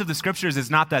promise of the scriptures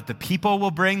is not that the people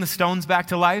will bring the stones back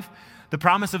to life. The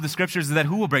promise of the scriptures is that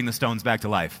who will bring the stones back to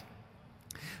life?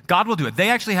 God will do it. They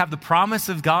actually have the promise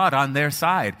of God on their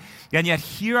side. And yet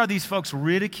here are these folks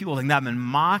ridiculing them and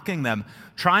mocking them,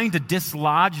 trying to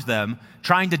dislodge them,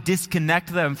 trying to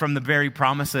disconnect them from the very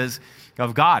promises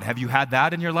of God. Have you had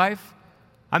that in your life?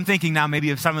 I'm thinking now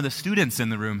maybe of some of the students in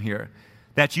the room here,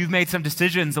 that you've made some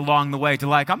decisions along the way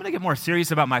to I'm going to get more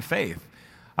serious about my faith.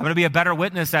 I'm going to be a better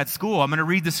witness at school. I'm going to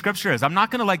read the scriptures. I'm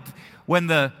not going to when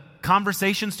the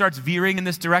conversation starts veering in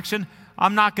this direction,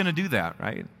 I'm not going to do that,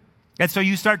 right? And so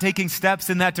you start taking steps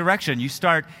in that direction. You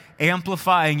start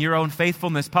amplifying your own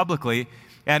faithfulness publicly,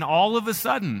 and all of a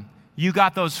sudden, you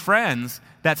got those friends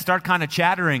that start kind of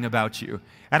chattering about you.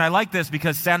 And I like this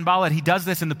because Sanballat, he does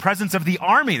this in the presence of the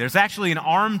army. There's actually an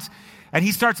armed, and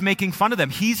he starts making fun of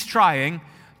them. He's trying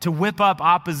to whip up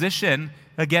opposition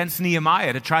against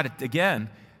Nehemiah to try to, again,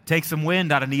 take some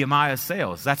wind out of Nehemiah's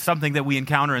sails. That's something that we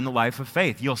encounter in the life of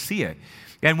faith. You'll see it.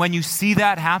 And when you see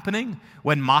that happening,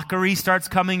 when mockery starts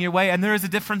coming your way, and there is a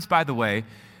difference, by the way,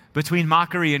 between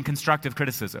mockery and constructive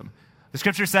criticism. The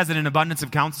scripture says that in abundance of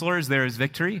counselors there is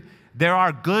victory, There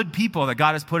are good people that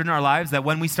God has put in our lives that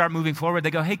when we start moving forward,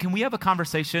 they go, hey, can we have a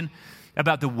conversation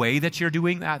about the way that you're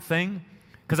doing that thing?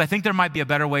 Because I think there might be a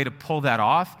better way to pull that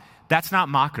off. That's not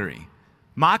mockery.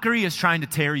 Mockery is trying to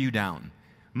tear you down.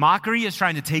 Mockery is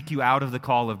trying to take you out of the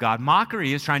call of God.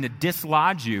 Mockery is trying to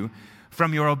dislodge you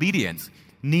from your obedience.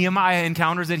 Nehemiah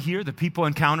encounters it here. The people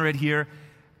encounter it here.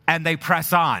 And they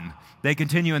press on. They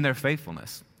continue in their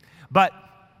faithfulness. But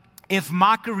if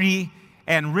mockery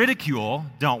and ridicule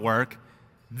don't work,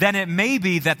 then it may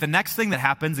be that the next thing that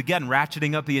happens, again,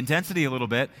 ratcheting up the intensity a little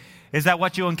bit, is that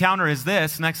what you'll encounter is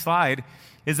this, next slide,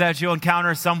 is that you'll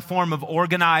encounter some form of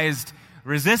organized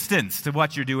resistance to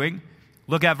what you're doing.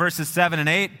 Look at verses 7 and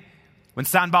 8. When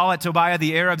Sanballat, Tobiah,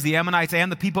 the Arabs, the Ammonites,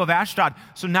 and the people of Ashdod.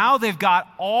 So now they've got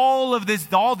all of this,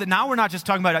 now we're not just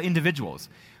talking about individuals.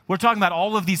 We're talking about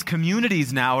all of these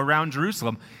communities now around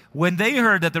Jerusalem. When they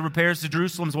heard that the repairs to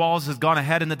Jerusalem's walls has gone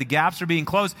ahead and that the gaps are being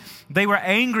closed, they were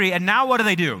angry. And now what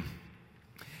do?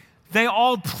 They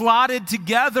all plotted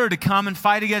together to come and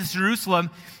fight against Jerusalem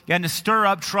and to stir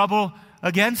up trouble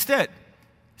against it.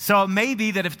 So it may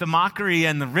be that if the mockery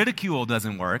and the ridicule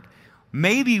doesn't work,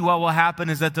 maybe what will happen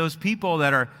is that those people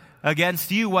that are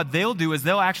against you, what they'll do is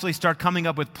they'll actually start coming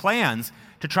up with plans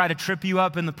to try to trip you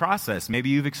up in the process. Maybe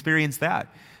you've experienced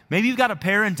that. Maybe you've got a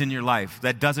parent in your life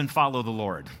that doesn't follow the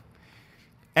Lord.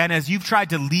 And as you've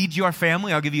tried to lead your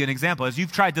family, I'll give you an example. As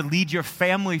you've tried to lead your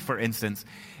family, for instance,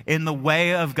 in the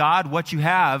way of God, what you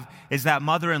have is that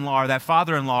mother-in-law or that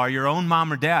father-in-law or your own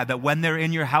mom or dad, that when they're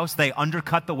in your house, they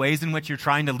undercut the ways in which you're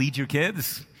trying to lead your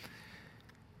kids.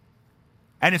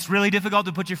 And it's really difficult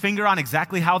to put your finger on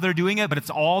exactly how they're doing it, but it's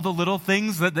all the little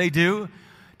things that they do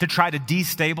to try to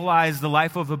destabilize the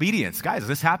life of obedience. Guys,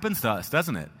 this happens to us,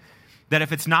 doesn't it? That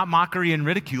if it's not mockery and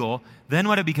ridicule, then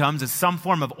what it becomes is some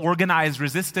form of organized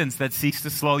resistance that seeks to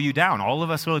slow you down. All of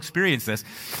us will experience this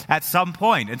at some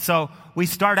point. And so we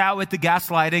start out with the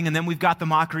gaslighting, and then we've got the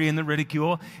mockery and the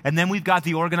ridicule, and then we've got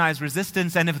the organized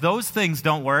resistance. And if those things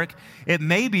don't work, it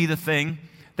may be the thing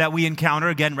that we encounter,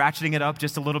 again, ratcheting it up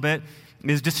just a little bit,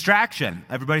 is distraction.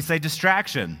 Everybody say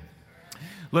distraction.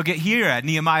 Look at here at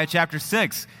Nehemiah chapter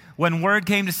 6. When word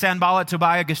came to Sanballat,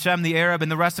 Tobiah, Geshem, the Arab,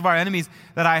 and the rest of our enemies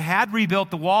that I had rebuilt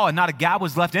the wall and not a gap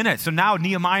was left in it. So now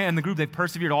Nehemiah and the group, they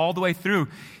persevered all the way through,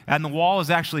 and the wall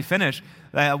is actually finished,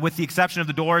 with the exception of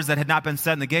the doors that had not been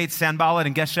set in the gates. Sanballat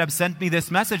and Geshem sent me this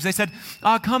message. They said,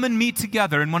 come and meet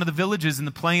together in one of the villages in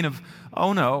the plain of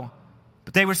Ono.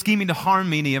 But they were scheming to harm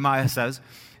me, Nehemiah says.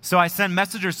 So I sent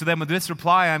messengers to them with this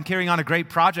reply: I'm carrying on a great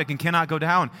project and cannot go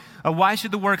down. Why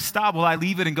should the work stop? Will I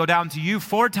leave it and go down to you?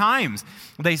 4 times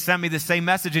they sent me the same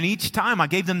message, and each time I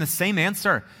gave them the same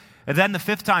answer. And then the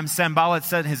 5th time, Sanballat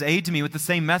sent his aide to me with the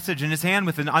same message in his hand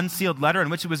with an unsealed letter in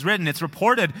which it was written, it's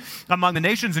reported among the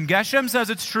nations, and Geshem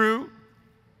says it's true,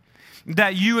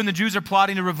 that you and the Jews are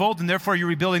plotting to revolt, and therefore you're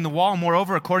rebuilding the wall.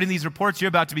 Moreover, according to these reports, you're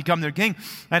about to become their king,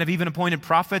 and have even appointed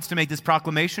prophets to make this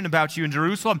proclamation about you in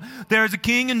Jerusalem. There is a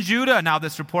king in Judah. Now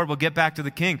this report will get back to the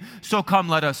king. So come,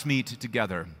 let us meet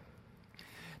together.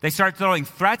 They start throwing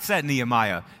threats at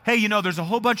Nehemiah. Hey, there's a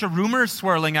whole bunch of rumors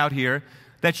swirling out here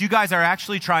that you guys are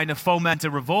actually trying to foment a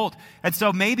revolt. And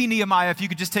so maybe, Nehemiah, if you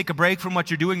could just take a break from what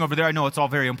you're doing over there. I know it's all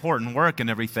very important work and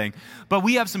everything, but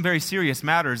we have some very serious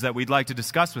matters that we'd like to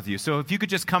discuss with you. So if you could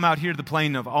just come out here to the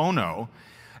plain of Ono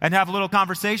and have a little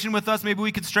conversation with us, maybe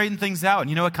we could straighten things out. And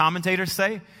you know what commentators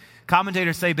say?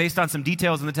 Commentators say, based on some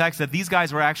details in the text, that these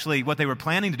guys were actually, what they were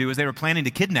planning to do is they were planning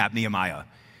to kidnap Nehemiah.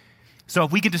 So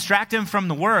if we can distract him from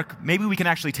the work, maybe we can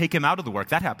actually take him out of the work.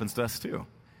 That happens to us too.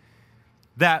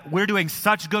 That we're doing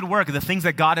such good work, the things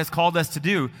that God has called us to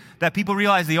do, that people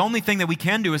realize the only thing that we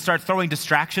can do is start throwing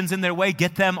distractions in their way,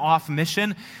 get them off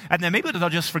mission, and then maybe they'll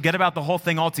just forget about the whole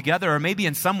thing altogether, or maybe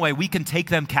in some way we can take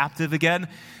them captive again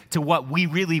to what we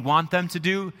really want them to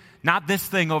do. Not this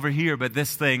thing over here, but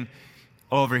this thing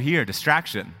over here,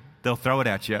 distraction. They'll throw it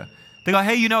at you. They go,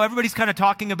 hey, everybody's kind of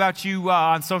talking about you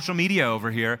on social media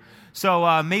over here.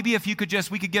 So maybe if you could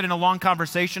we could get in a long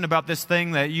conversation about this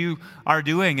thing that you are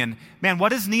doing. And man, what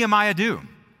does Nehemiah do?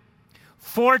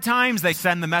 4 times they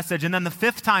send the message. And then the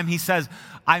 5th time he says,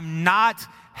 I'm not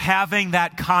having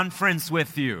that conference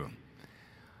with you.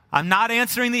 I'm not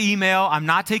answering the email. I'm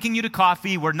not taking you to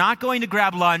coffee. We're not going to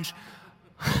grab lunch.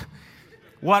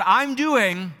 What I'm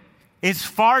doing is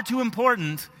far too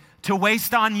important to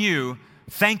waste on you.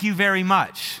 Thank you very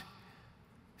much.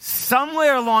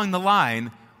 Somewhere along the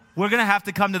line, we're going to have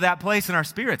to come to that place in our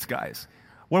spirits, guys,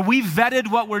 where we've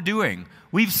vetted what we're doing.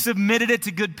 We've submitted it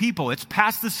to good people. It's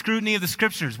past the scrutiny of the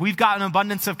scriptures. We've got an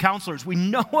abundance of counselors. We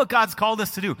know what God's called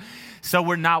us to do. So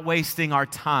we're not wasting our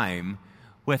time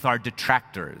with our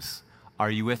detractors, Are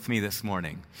you with me this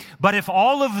morning? But if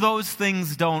all of those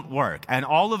things don't work, and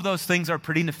all of those things are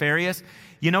pretty nefarious,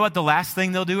 you know what the last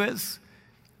thing they'll do is?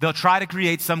 They'll try to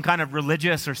create some kind of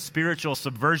religious or spiritual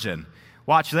subversion.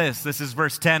 Watch this. This is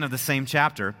verse 10 of the same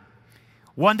chapter.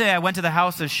 One day I went to the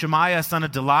house of Shemaiah, son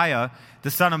of Delaiah, the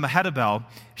son of Mehetabel.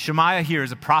 Shemaiah here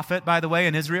is a prophet, by the way,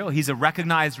 in Israel. He's a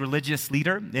recognized religious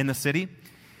leader in the city.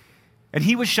 And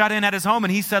he was shut in at his home,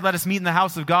 and he said, let us meet in the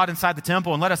house of God inside the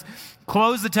temple, and let us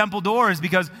close the temple doors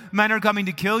because men are coming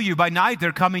to kill you. By night,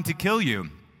 they're coming to kill you.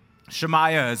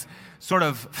 Shemaiah is sort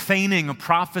of feigning a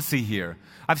prophecy here.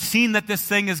 I've seen that this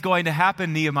thing is going to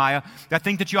happen, Nehemiah. I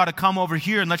think that you ought to come over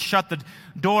here and let's shut the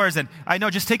doors. And I know,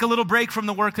 just take a little break from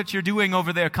the work that you're doing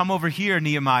over there. Come over here,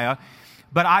 Nehemiah.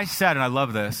 But I said, and I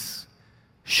love this,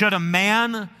 should a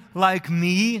man like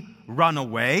me run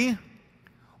away?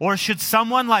 Or should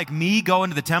someone like me go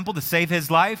into the temple to save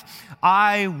his life?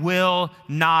 I will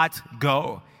not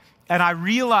go. And I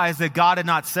realized that God had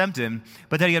not sent him,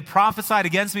 but that he had prophesied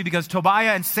against me because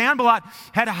Tobiah and Sanballat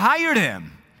had hired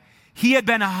him. He had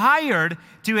been hired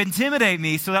to intimidate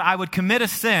me so that I would commit a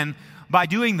sin by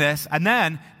doing this, and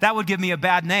then that would give me a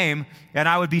bad name, and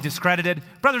I would be discredited.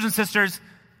 Brothers and sisters,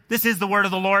 this is the word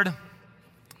of the Lord.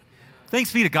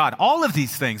 Thanks be to God. All of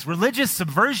these things, religious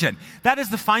subversion, that is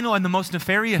the final and the most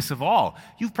nefarious of all.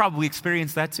 You've probably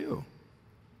experienced that too.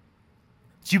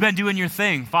 You've been doing your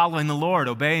thing, following the Lord,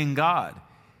 obeying God.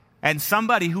 And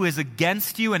somebody who is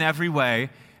against you in every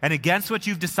way and against what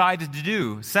you've decided to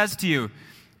do says to you,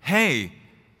 hey,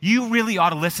 you really ought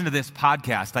to listen to this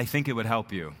podcast. I think it would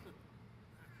help you.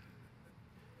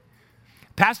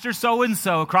 Pastor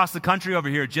so-and-so across the country over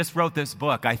here just wrote this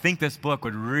book. I think this book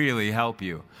would really help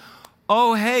you.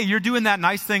 Oh, hey, you're doing that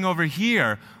nice thing over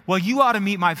here. Well, you ought to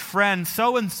meet my friend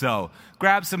so-and-so.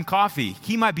 Grab some coffee.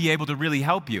 He might be able to really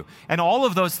help you. And all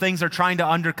of those things are trying to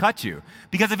undercut you.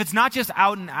 Because if it's not just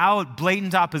out and out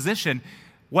blatant opposition,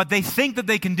 what they think that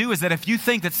they can do is that if you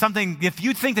think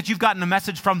that you've gotten a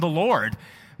message from the Lord,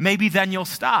 maybe then you'll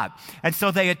stop. And so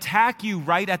they attack you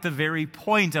right at the very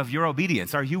point of your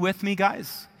obedience. Are you with me,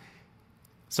 guys?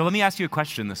 So let me ask you a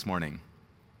question this morning.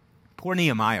 Poor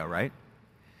Nehemiah, right?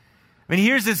 I mean,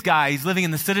 here's this guy. He's living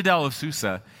in the citadel of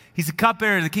Susa. He's a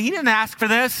cupbearer to the king. He didn't ask for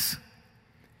this.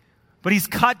 But he's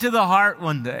cut to the heart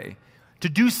one day to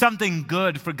do something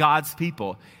good for God's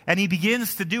people. And he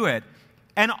begins to do it.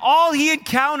 And all he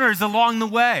encounters along the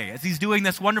way as he's doing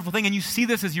this wonderful thing, and you see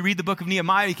this as you read the book of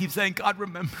Nehemiah, he keeps saying, God,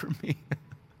 remember me.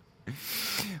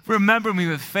 Remember me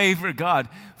with favor, God,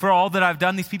 for all that I've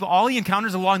done. These people, all he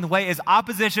encounters along the way is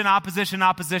opposition, opposition,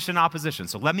 opposition, opposition.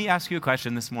 So let me ask you a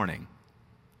question this morning.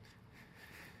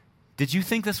 Did you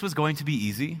think this was going to be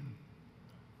easy?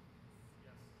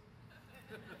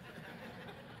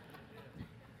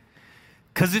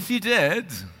 Because if you did,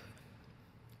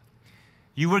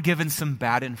 you were given some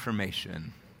bad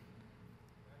information.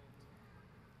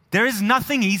 There is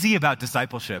nothing easy about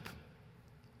discipleship.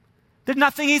 There's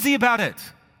nothing easy about it.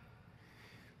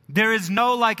 There is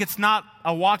no, it's not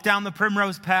a walk down the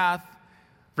primrose path,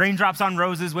 raindrops on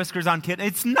roses, whiskers on kittens.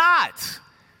 It's not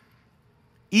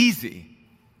easy.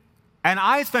 And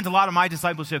I spent a lot of my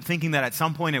discipleship thinking that at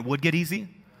some point it would get easy.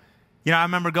 You know, I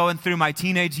remember going through my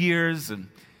teenage years and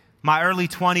my early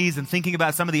 20s and thinking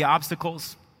about some of the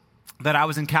obstacles that I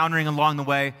was encountering along the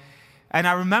way. And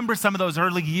I remember some of those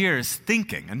early years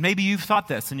thinking, and maybe you've thought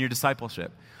this in your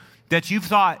discipleship, that you've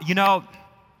thought,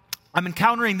 I'm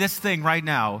encountering this thing right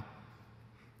now,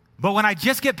 but when I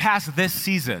just get past this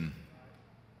season,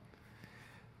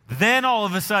 then all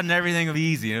of a sudden everything will be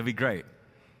easy and it'll be great.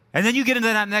 And then you get into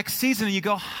that next season and you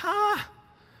go,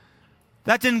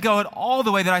 that didn't go at all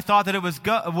the way that I thought that it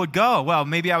would go. Well,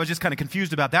 maybe I was just kind of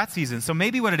confused about that season. So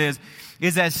maybe what it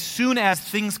is as soon as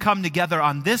things come together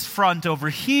on this front over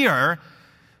here,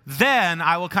 then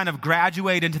I will kind of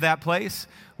graduate into that place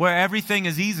where everything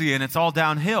is easy and it's all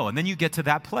downhill. And then you get to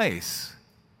that place.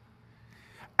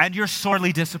 And you're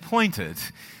sorely disappointed.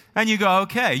 And you go,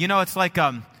 okay, it's like,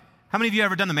 how many of you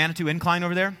ever done the Manitou Incline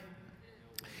over there?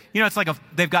 It's like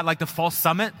they've got the false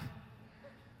summit.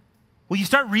 Well, you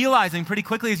start realizing pretty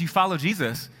quickly as you follow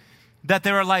Jesus that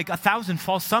there are 1,000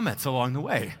 false summits along the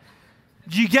way.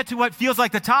 You get to what feels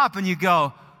like the top and you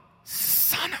go,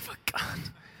 son of a gun.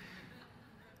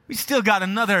 We still got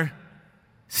another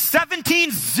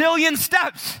 17 zillion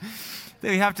steps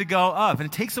that we have to go up. And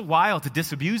it takes a while to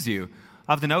disabuse you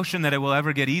of the notion that it will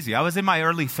ever get easy. I was in my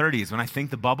early 30s when I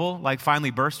think the bubble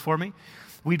finally burst for me.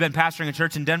 We'd been pastoring a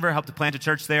church in Denver, helped to plant a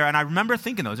church there, and I remember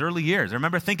thinking those early years. I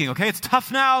remember thinking, okay, it's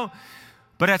tough now,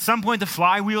 But at some point, the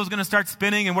flywheel is going to start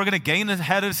spinning, and we're going to gain a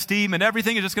head of steam, and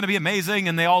everything is just going to be amazing,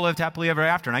 and they all lived happily ever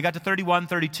after. And I got to 31,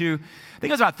 32. I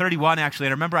think I was about 31, actually,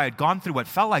 and I remember I had gone through what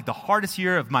felt like the hardest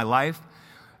year of my life.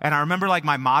 And I remember, like,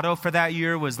 my motto for that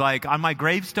year was, like, on my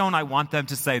gravestone, I want them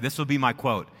to say, this will be my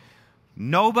quote: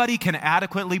 nobody can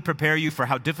adequately prepare you for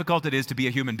how difficult it is to be a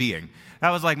human being.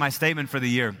 That was, like, my statement for the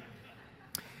year.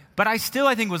 But I still,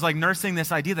 I think, was, like, nursing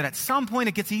this idea that at some point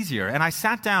it gets easier. And I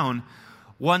sat down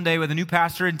one day with a new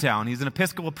pastor in town. He's an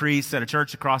Episcopal priest at a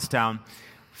church across town.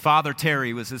 Father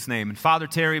Terry was his name. And Father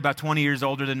Terry, about 20 years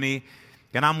older than me.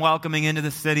 And I'm welcoming into the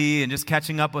city and just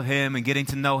catching up with him and getting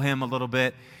to know him a little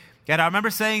bit. And I remember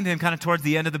saying to him kind of towards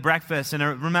the end of the breakfast, and I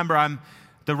remember I'm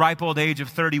the ripe old age of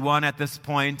 31 at this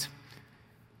point,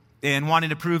 and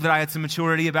wanting to prove that I had some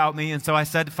maturity about me. And so I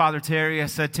said to Father Terry, I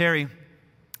said, Terry,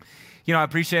 you know, I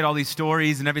appreciate all these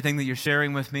stories and everything that you're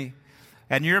sharing with me.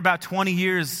 And you're about 20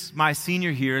 years my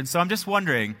senior here. And so I'm just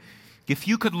wondering if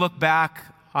you could look back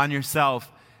on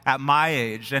yourself at my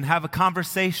age and have a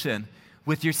conversation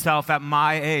with yourself at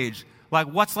my age. Like,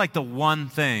 what's like the one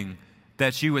thing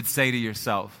that you would say to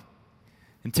yourself?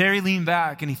 And Terry leaned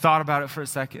back and he thought about it for a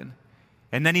second.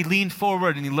 And then he leaned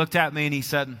forward and he looked at me and he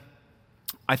said,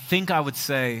 I think I would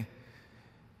say,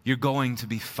 you're going to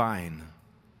be fine.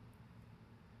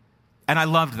 And I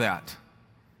loved that.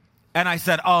 And I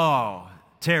said, oh,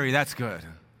 Terry, that's good.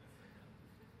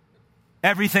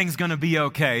 Everything's going to be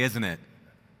okay, isn't it?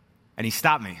 And he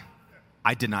stopped me.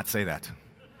 I did not say that.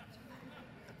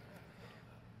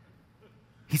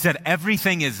 He said,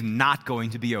 everything is not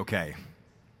going to be okay.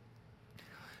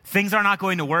 Things are not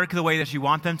going to work the way that you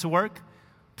want them to work.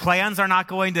 Plans are not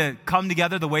going to come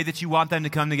together the way that you want them to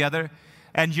come together.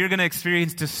 And you're going to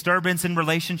experience disturbance in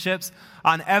relationships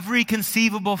on every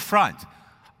conceivable front.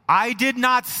 I did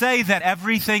not say that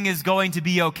everything is going to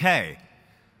be okay.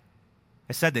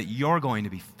 I said that you're going to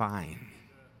be fine.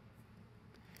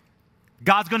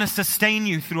 God's going to sustain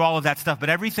you through all of that stuff, but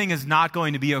everything is not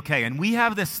going to be okay. And we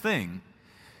have this thing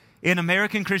in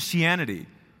American Christianity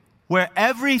where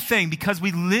everything, because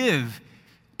we live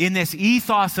in this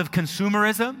ethos of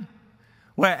consumerism,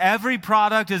 where every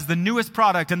product is the newest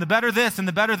product and the better this and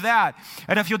the better that.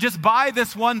 And if you'll just buy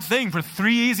this one thing for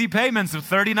 3 easy payments of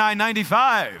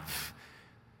 $39.95,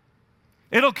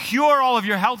 it'll cure all of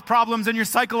your health problems and your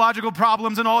psychological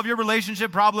problems and all of your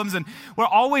relationship problems. And we're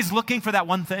always looking for that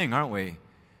one thing, aren't we?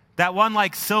 That one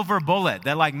like silver bullet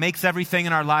that like makes everything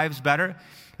in our lives better.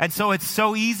 And so it's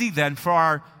so easy then for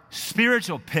our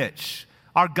spiritual pitch.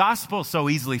 Our gospel so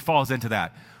easily falls into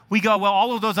that. We go, well,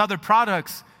 all of those other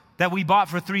products that we bought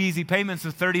for 3 easy payments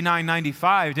of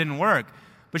 $39.95 didn't work.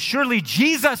 But surely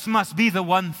Jesus must be the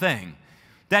one thing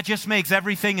that just makes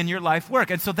everything in your life work.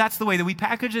 And so that's the way that we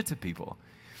package it to people.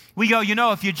 We go, you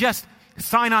know, if you just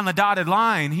sign on the dotted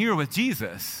line here with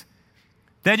Jesus,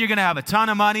 then you're going to have a ton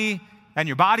of money, and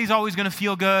your body's always going to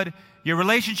feel good, your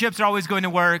relationships are always going to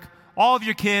work, all of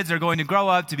your kids are going to grow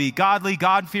up to be godly,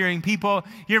 God-fearing people,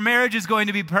 your marriage is going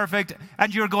to be perfect,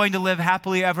 and you're going to live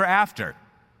happily ever after.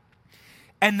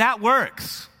 And that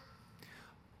works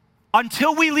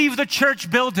until we leave the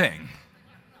church building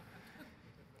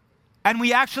and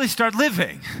we actually start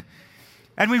living.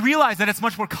 And we realize that it's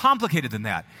much more complicated than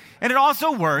that. And it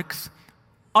also works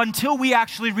until we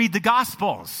actually read the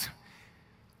Gospels.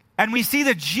 And we see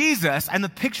that Jesus and the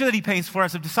picture that he paints for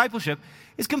us of discipleship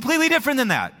is completely different than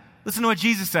that. Listen to what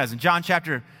Jesus says in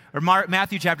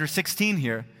Matthew chapter 16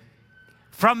 here.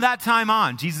 From that time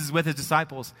on, Jesus is with his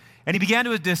disciples. And he began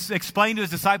to explain to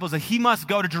his disciples that he must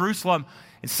go to Jerusalem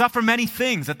and suffer many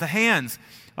things at the hands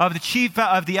of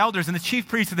the elders and the chief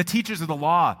priests and the teachers of the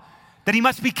law. That he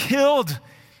must be killed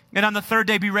and on the third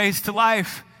day be raised to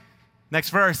life.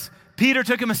 Next verse. Peter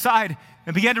took him aside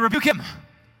and began to rebuke him.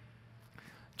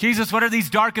 Jesus, what are these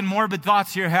dark and morbid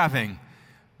thoughts you're having?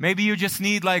 Maybe you just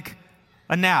need like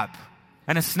a nap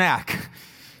and a snack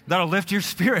that'll lift your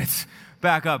spirits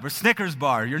back up. Or Snickers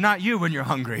bar. You're not you when you're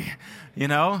hungry, you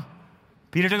know?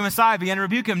 Peter took him aside, began to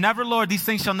rebuke him. Never, Lord, these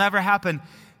things shall never happen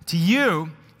to you.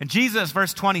 And Jesus,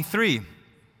 verse 23,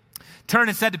 turned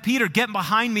and said to Peter, get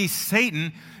behind me,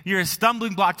 Satan. You're a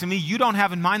stumbling block to me. You don't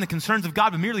have in mind the concerns of God,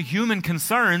 but merely human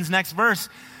concerns. Next verse.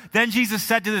 Then Jesus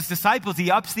said to his disciples,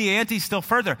 he ups the ante still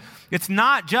further. It's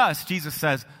not just, Jesus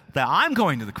says, that I'm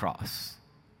going to the cross,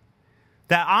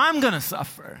 that I'm going to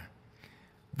suffer,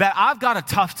 that I've got a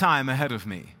tough time ahead of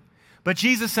me. But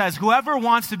Jesus says, whoever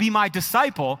wants to be my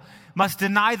disciple must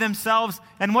deny themselves.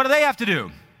 And what do they have to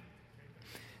do?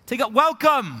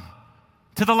 Welcome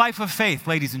to the life of faith,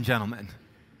 ladies and gentlemen.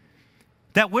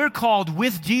 That we're called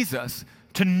with Jesus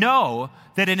to know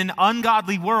that in an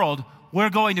ungodly world, we're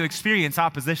going to experience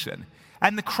opposition.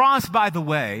 And the cross, by the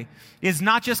way, is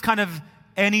not just kind of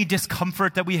any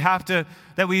discomfort that we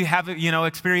have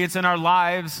experience in our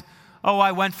lives. Oh,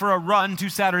 I went for a run 2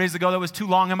 Saturdays ago that was too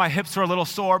long and my hips are a little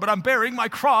sore, but I'm bearing my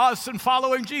cross and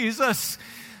following Jesus.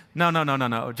 No.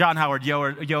 John Howard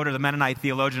Yoder, the Mennonite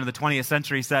theologian of the 20th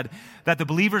century, said that the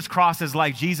believer's cross is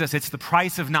like Jesus. It's the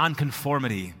price of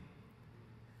nonconformity.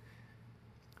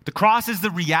 The cross is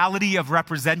the reality of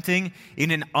representing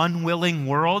in an unwilling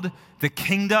world the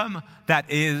kingdom that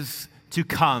is to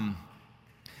come.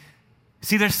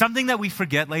 See, there's something that we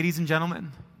forget, ladies and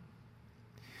gentlemen.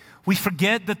 We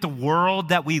forget that the world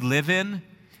that we live in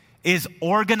is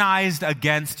organized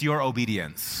against your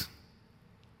obedience.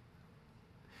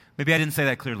 Maybe I didn't say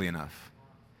that clearly enough.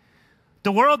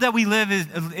 The world that we live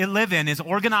in is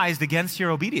organized against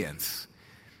your obedience.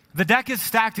 The deck is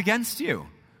stacked against you.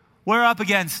 We're up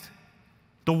against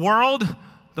the world,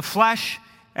 the flesh,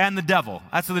 and the devil.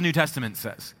 That's what the New Testament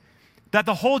says. That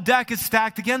the whole deck is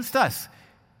stacked against us.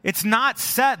 It's not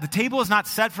set, the table is not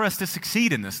set for us to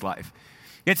succeed in this life.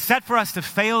 It's set for us to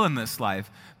fail in this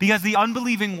life because the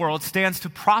unbelieving world stands to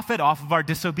profit off of our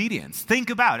disobedience.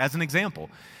 As an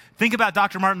example, think about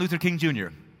Dr. Martin Luther King Jr.,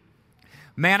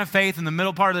 man of faith in the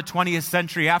middle part of the 20th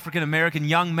century, African-American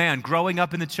young man growing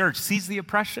up in the church, sees the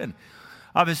oppression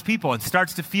of his people and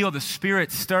starts to feel the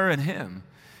Spirit stir in him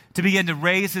to begin to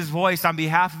raise his voice on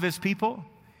behalf of his people.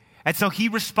 And so he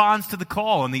responds to the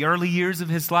call in the early years of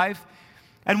his life.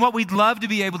 And what we'd love to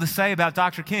be able to say about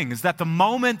Dr. King is that the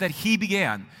moment that he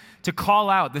began to call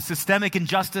out the systemic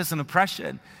injustice and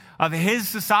oppression of his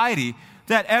society,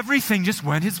 that everything just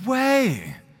went his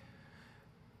way.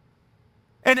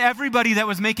 And everybody that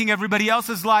was making everybody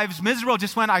else's lives miserable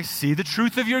just went, I see the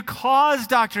truth of your cause,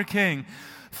 Dr. King.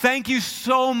 Thank you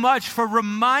so much for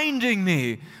reminding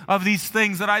me of these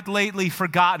things that I'd lately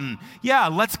forgotten. Yeah,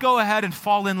 let's go ahead and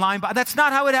fall in line. But that's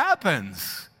not how it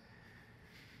happens.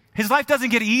 His life doesn't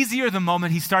get easier the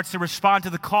moment he starts to respond to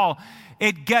the call.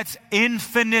 It gets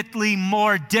infinitely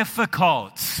more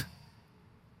difficult.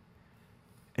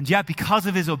 And yet, because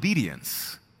of his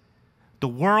obedience, the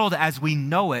world as we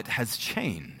know it has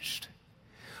changed.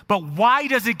 But why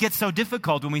does it get so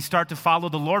difficult when we start to follow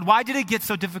the Lord? Why did it get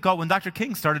so difficult when Dr.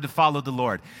 King started to follow the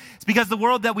Lord? It's because the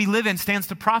world that we live in stands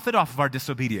to profit off of our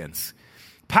disobedience.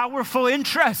 Powerful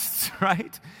interests,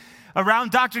 right,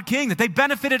 around Dr. King, that they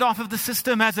benefited off of the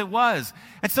system as it was.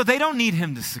 And so they don't need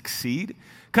him to succeed,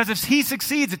 because if he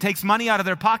succeeds, it takes money out of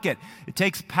their pocket. It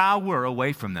takes power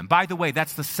away from them. By the way,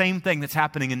 that's the same thing that's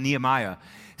happening in Nehemiah.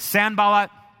 Sanballat,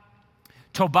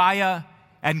 Tobiah,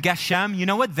 and Geshem, you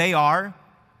know what they are?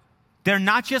 They're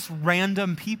not just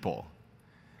random people.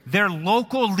 They're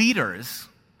local leaders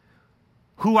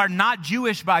who are not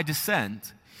Jewish by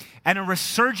descent, and a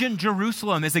resurgent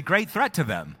Jerusalem is a great threat to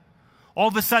them. All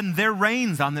of a sudden, their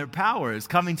reigns on their power is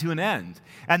coming to an end.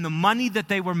 And the money that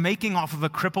they were making off of a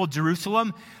crippled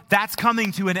Jerusalem, that's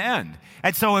coming to an end.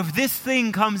 And so if this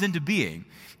thing comes into being,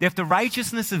 if the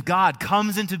righteousness of God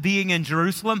comes into being in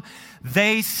Jerusalem,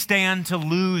 they stand to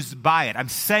lose by it. I'm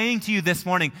saying to you this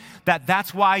morning that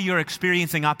that's why you're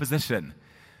experiencing opposition.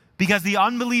 Because the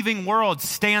unbelieving world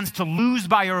stands to lose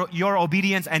by your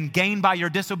obedience and gain by your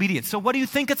disobedience. So what do you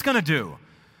think it's going to do?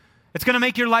 It's going to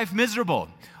make your life miserable.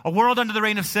 A world under the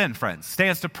reign of sin, friends,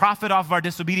 stands to profit off of our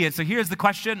disobedience. So here's the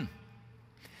question.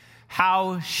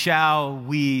 How shall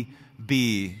we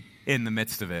be in the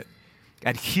midst of it?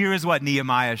 And here is what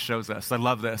Nehemiah shows us. I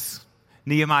love this.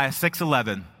 Nehemiah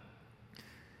 6:11.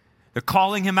 They're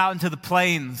calling him out into the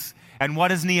plains. And what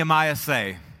does Nehemiah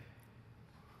say?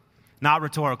 Not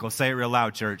rhetorical. Say it real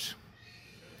loud, church.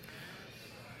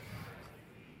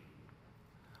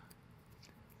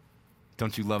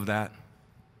 Don't you love that?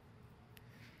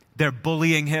 They're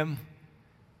bullying him,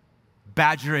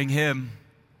 badgering him,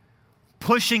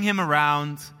 pushing him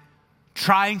around,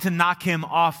 trying to knock him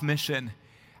off mission.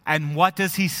 And what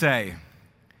does he say?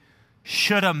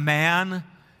 Should a man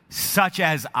such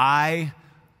as I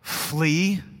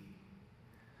flee?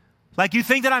 Like, you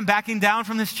think that I'm backing down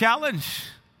from this challenge?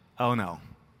 Oh no.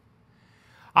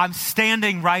 I'm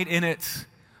standing right in it.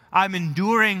 I'm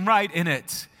enduring right in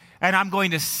it. And I'm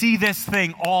going to see this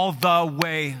thing all the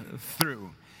way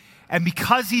through. And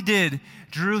because he did,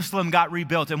 Jerusalem got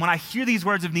rebuilt. And when I hear these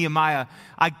words of Nehemiah,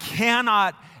 I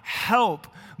cannot help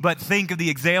but think of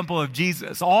the example of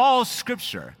Jesus. All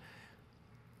Scripture,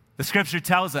 the Scripture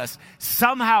tells us,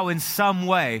 somehow in some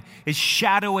way is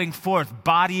shadowing forth,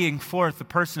 bodying forth the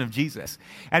person of Jesus.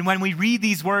 And when we read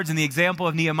these words in the example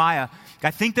of Nehemiah,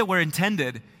 I think that we're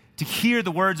intended to hear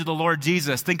the words of the Lord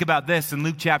Jesus. Think about this in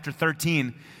Luke chapter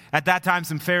 13. At that time,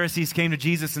 some Pharisees came to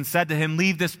Jesus and said to him,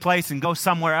 "Leave this place and go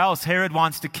somewhere else. Herod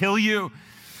wants to kill you."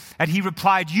 And he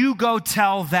replied, "You go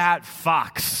tell that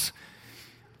fox.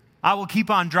 I will keep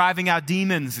on driving out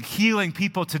demons and healing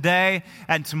people today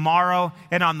and tomorrow,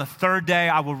 and on the third day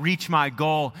I will reach my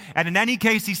goal. And in any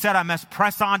case," he said, "I must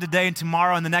press on today and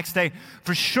tomorrow and the next day,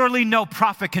 for surely no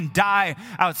prophet can die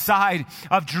outside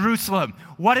of Jerusalem."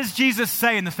 What does Jesus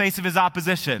say in the face of his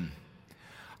opposition?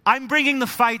 I'm bringing the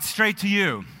fight straight to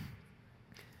you.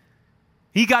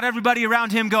 He got everybody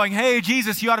around him going, "Hey,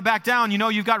 Jesus, you ought to back down. You know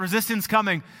you've got resistance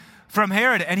coming from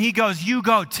Herod." And he goes, "You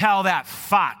go tell that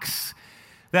fox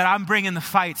that I'm bringing the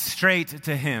fight straight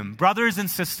to him." Brothers and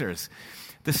sisters,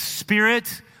 the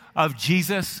Spirit of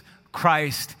Jesus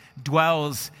Christ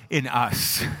dwells in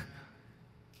us.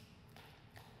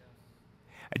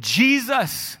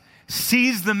 Jesus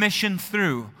sees the mission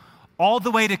through all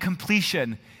the way to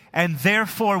completion, and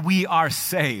therefore we are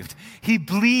saved. He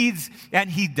bleeds and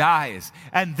he dies,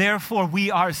 and therefore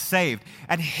we are saved.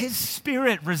 And his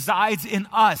Spirit resides in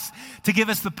us to give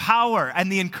us the power and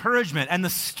the encouragement and the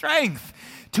strength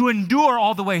to endure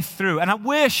all the way through. And I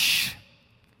wish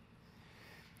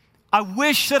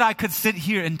that I could sit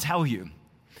here and tell you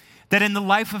that in the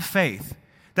life of faith,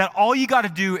 that all you got to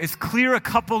do is clear a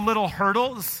couple little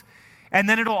hurdles, and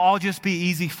then it'll all just be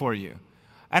easy for you.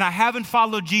 And I haven't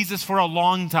followed Jesus for a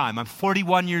long time. I'm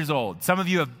 41 years old. Some of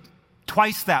you have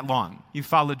twice that long you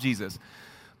followed Jesus.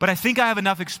 But I think I have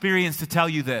enough experience to tell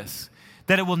you this,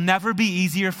 that it will never be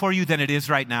easier for you than it is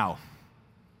right now.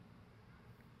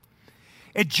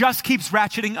 It just keeps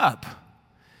ratcheting up.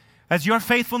 As your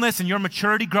faithfulness and your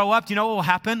maturity grow up, do you know what will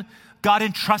happen? God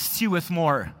entrusts you with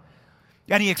more,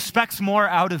 and he expects more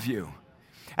out of you.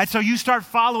 And so you start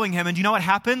following him, and you know what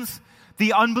happens?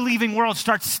 The unbelieving world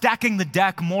starts stacking the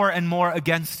deck more and more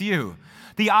against you.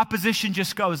 The opposition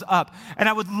just goes up. And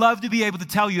I would love to be able to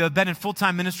tell you, I've been in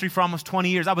full-time ministry for almost 20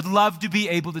 years. I would love to be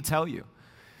able to tell you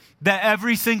that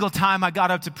every single time I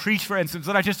got up to preach, for instance,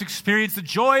 that I just experienced the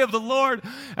joy of the Lord,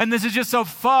 and this is just so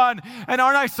fun, and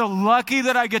aren't I so lucky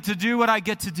that I get to do what I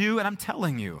get to do? And I'm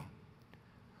telling you,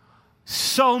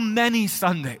 so many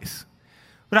Sundays,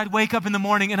 but I'd wake up in the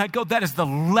morning and I'd go, that is the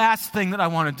last thing that I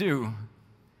want to do.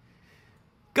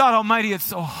 God Almighty, it's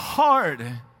so hard.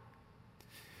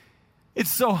 It's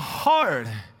so hard.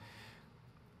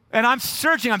 And I'm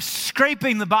searching, I'm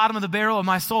scraping the bottom of the barrel of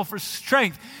my soul for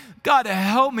strength. God,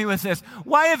 help me with this.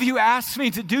 Why have you asked me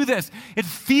to do this? It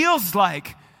feels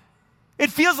like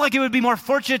it would be more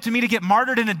fortunate to me to get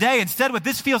martyred in a day. Instead, what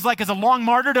this feels like is a long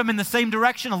martyrdom in the same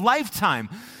direction, a lifetime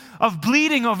of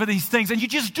bleeding over these things. And you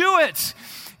just do it.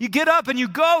 You get up and you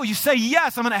go. You say,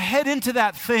 yes, I'm going to head into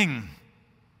that thing.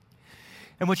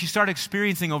 And what you start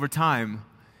experiencing over time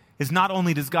is not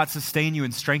only does God sustain you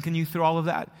and strengthen you through all of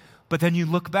that, but then you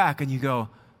look back and you go,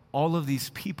 all of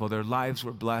these people, their lives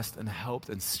were blessed and helped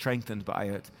and strengthened by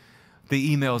it.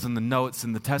 The emails and the notes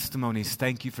and the testimonies,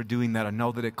 thank you for doing that. I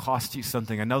know that it cost you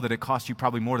something. I know that it cost you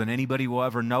probably more than anybody will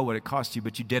ever know what it cost you,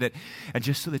 but you did it. And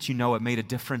just so that you know, it made a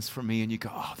difference for me. And you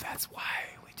go, oh, that's why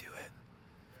we do it.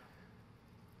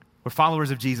 We're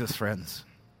followers of Jesus, friends.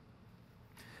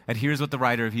 And here's what the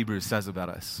writer of Hebrews says about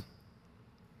us.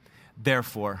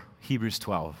 Therefore, Hebrews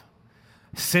 12,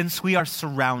 since we are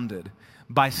surrounded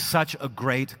by such a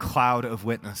great cloud of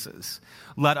witnesses,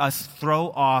 let us throw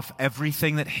off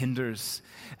everything that hinders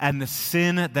and the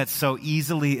sin that so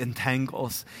easily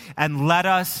entangles, and let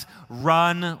us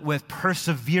run with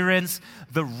perseverance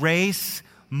the race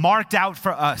marked out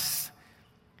for us,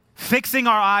 fixing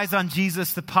our eyes on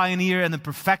Jesus, the pioneer and the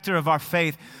perfecter of our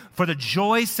faith. For the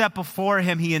joy set before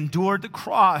him, he endured the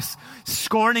cross,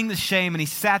 scorning the shame, and he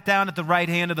sat down at the right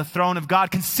hand of the throne of God.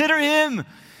 Consider him,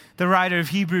 the writer of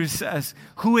Hebrews says,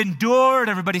 who endured,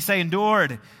 everybody say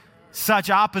endured, such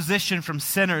opposition from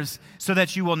sinners, so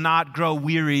that you will not grow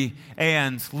weary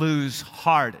and lose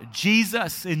heart.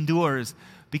 Jesus endures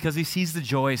because he sees the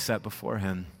joy set before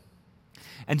him.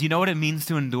 And do you know what it means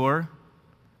to endure?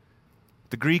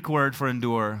 The Greek word for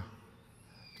endure,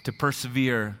 to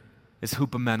persevere, is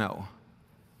hupomeno.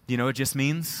 Do you know what it just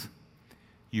means?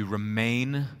 You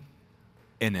remain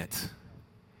in it.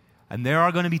 And there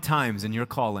are going to be times in your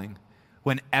calling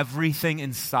when everything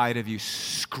inside of you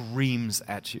screams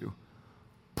at you,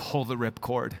 pull the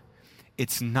ripcord.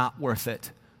 It's not worth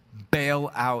it.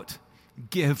 Bail out.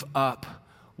 Give up.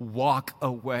 Walk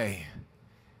away.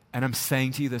 And I'm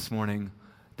saying to you this morning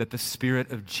that the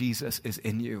Spirit of Jesus is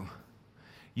in you.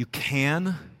 You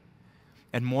can,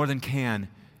 and more than can,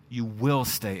 you will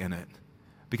stay in it,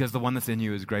 because the one that's in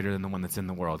you is greater than the one that's in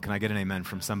the world. Can I get an amen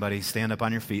from somebody? Stand up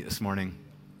on your feet this morning.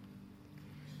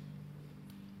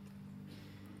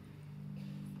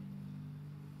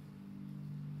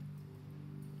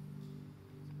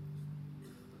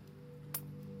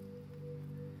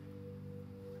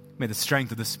 May the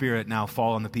strength of the Spirit now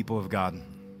fall on the people of God.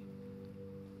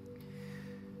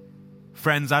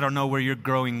 Friends, I don't know where you're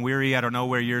growing weary. I don't know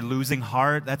where you're losing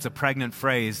heart. That's a pregnant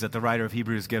phrase that the writer of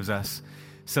Hebrews gives us,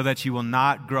 so that you will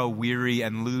not grow weary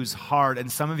and lose heart.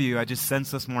 And some of you, I just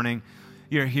sense this morning,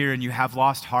 you're here and you have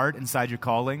lost heart inside your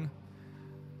calling,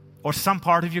 or some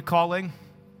part of your calling.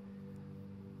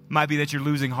 Might be that you're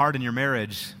losing heart in your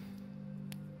marriage.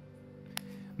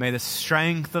 May the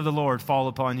strength of the Lord fall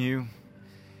upon you.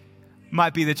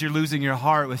 Might be that you're losing your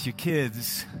heart with your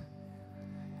kids.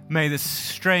 May the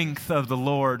strength of the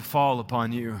Lord fall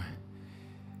upon you.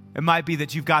 It might be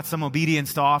that you've got some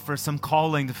obedience to offer, some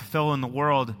calling to fulfill in the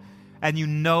world, and you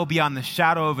know beyond the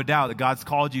shadow of a doubt that God's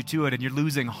called you to it, and you're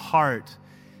losing heart.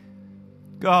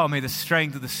 Oh, may the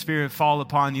strength of the Spirit fall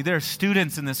upon you. There are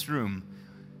students in this room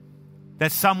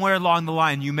that somewhere along the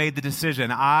line you made the decision,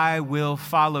 I will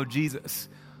follow Jesus.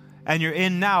 And you're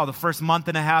in now the first month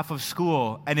and a half of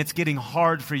school, and it's getting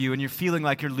hard for you, and you're feeling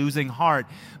like you're losing heart.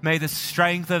 May the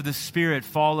strength of the Spirit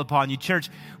fall upon you. Church,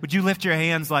 would you lift your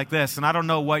hands like this? And I don't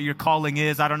know what your calling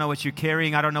is. I don't know what you're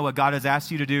carrying. I don't know what God has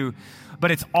asked you to do. But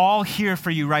it's all here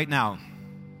for you right now.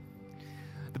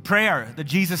 The prayer that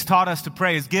Jesus taught us to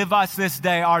pray is, give us this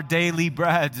day our daily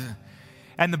bread.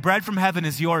 And the bread from heaven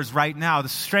is yours right now. The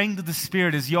strength of the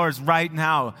Spirit is yours right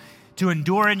now, to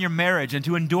endure in your marriage and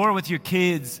to endure with your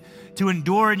kids, to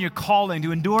endure in your calling,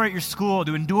 to endure at your school,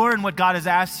 to endure in what God has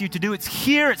asked you to do. It's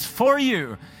here. It's for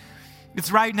you.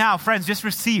 It's right now. Friends, just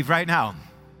receive right now.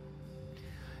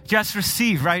 Just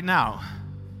receive right now.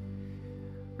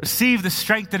 Receive the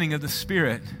strengthening of the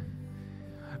Spirit.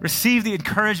 Receive the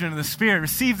encouragement of the Spirit.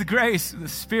 Receive the grace of the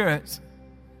Spirit.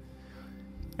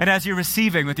 And as you're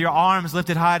receiving with your arms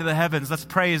lifted high to the heavens, let's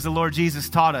pray as the Lord Jesus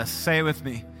taught us. Say it with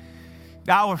me.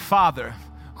 Our Father,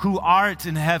 who art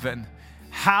in heaven,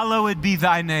 hallowed be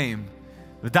thy name.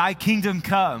 Thy kingdom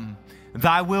come,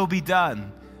 thy will be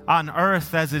done, on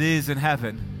earth as it is in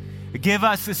heaven. Give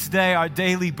us this day our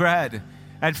daily bread,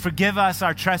 and forgive us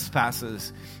our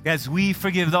trespasses, as we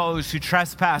forgive those who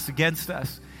trespass against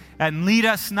us. And lead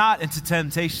us not into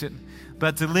temptation,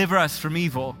 but deliver us from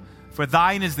evil. For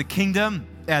thine is the kingdom,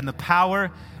 and the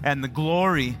power, and the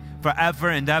glory, forever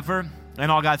and ever.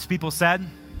 And all God's people said,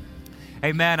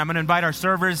 amen. I'm going to invite our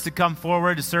servers to come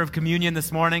forward to serve communion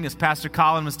this morning. As Pastor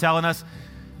Colin was telling us,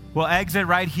 we'll exit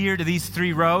right here to these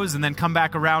 3 rows and then come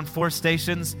back around 4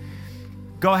 stations.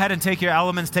 Go ahead and take your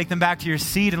elements, take them back to your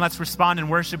seat, and let's respond in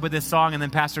worship with this song, and then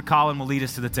Pastor Colin will lead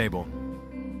us to the table.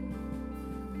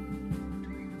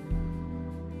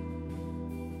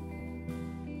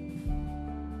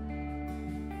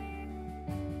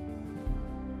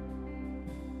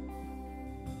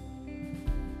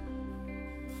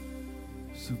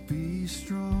 So be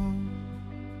strong,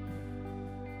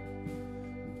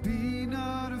 be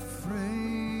not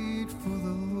afraid, for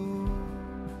the Lord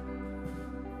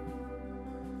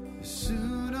is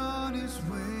soon on his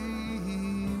way.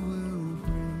 He will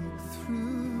break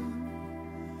through,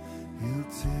 he'll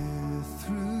tear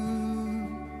through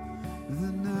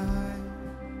the night.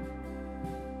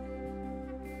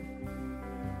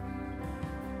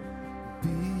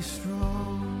 Be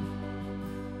strong,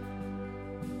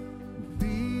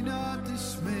 be not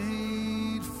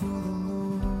dismayed, for the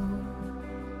Lord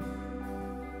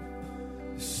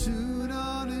is soon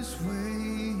on his way.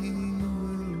 He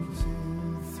will tear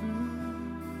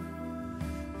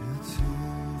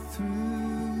through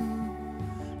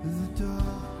the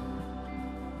dark.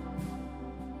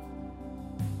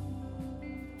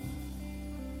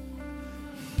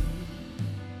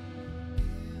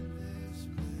 In this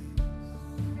place,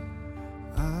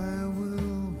 I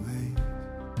will wait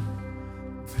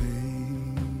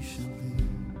patiently.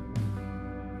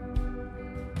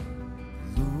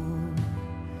 Lord,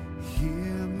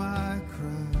 hear my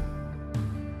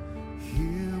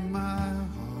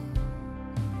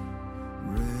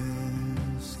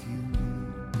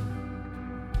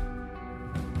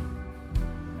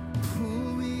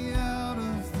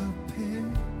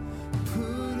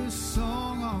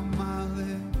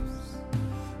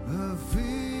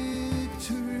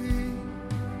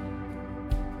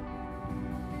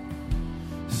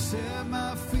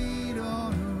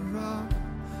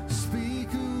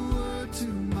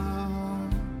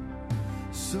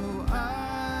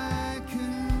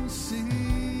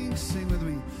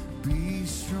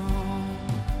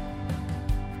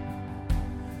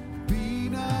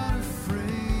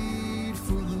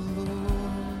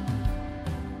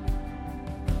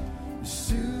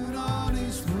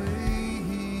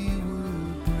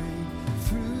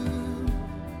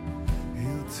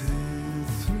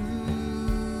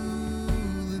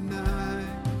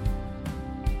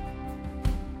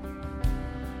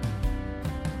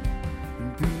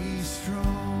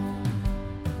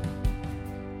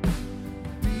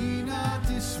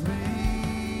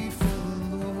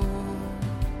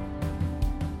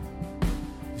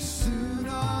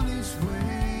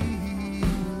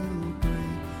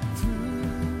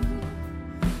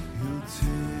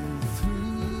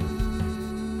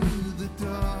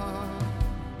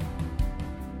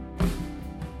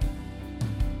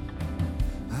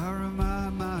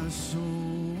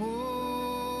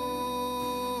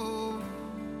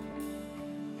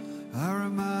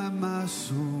my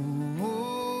soul.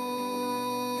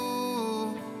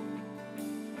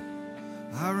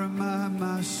 I remind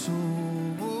my soul.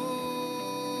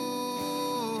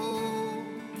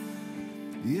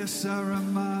 Yes, I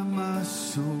remind my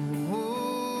soul.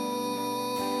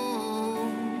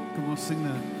 Come on, sing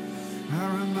that. I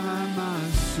remind my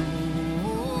soul.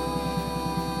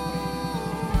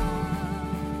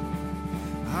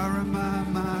 I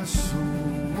remind my soul.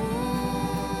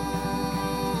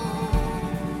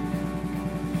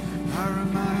 I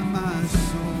remind my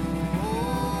soul.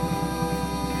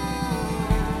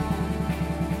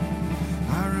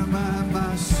 I remind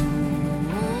my soul.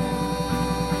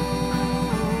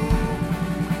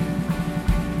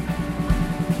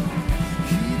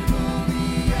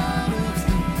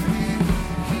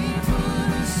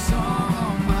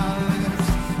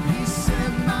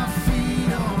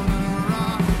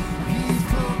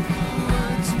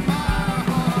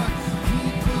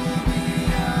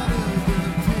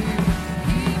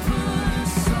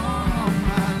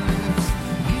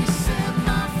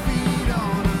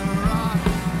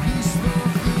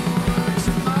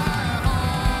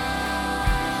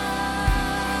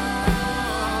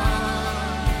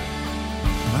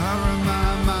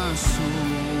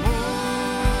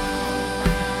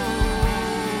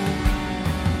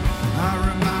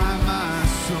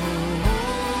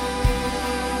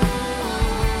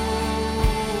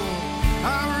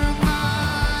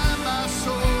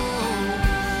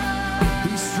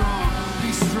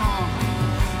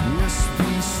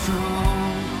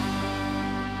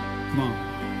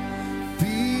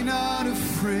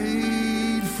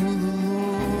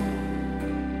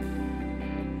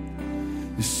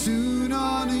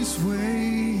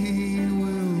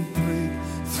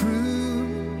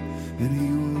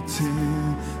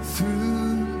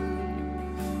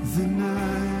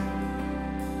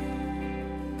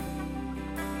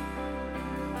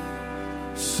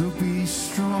 So be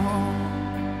strong,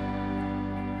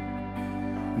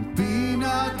 be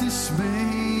not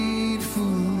dismayed, for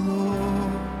the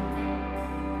Lord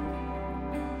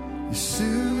is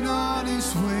soon on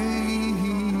his way.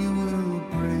 He will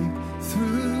break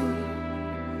through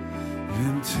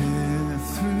and tear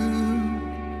through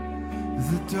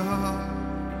the dark.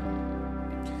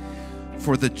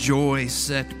 For the joy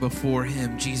set before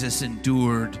him, Jesus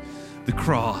endured the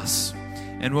cross.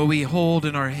 And what we hold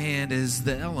in our hand is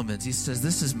the elements. He says,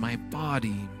 this is my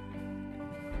body.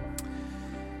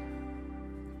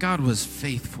 God was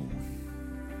faithful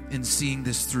in seeing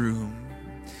this through.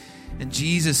 And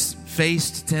Jesus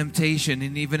faced temptation,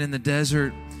 and even in the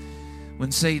desert,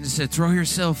 when Satan said, throw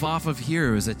yourself off of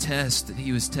here, it was a test that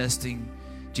he was testing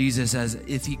Jesus as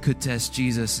if he could test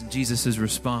Jesus. And Jesus'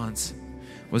 response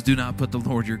was, do not put the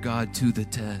Lord your God to the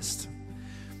test.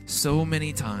 So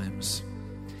many times.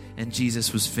 And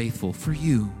Jesus was faithful for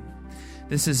you.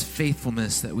 This is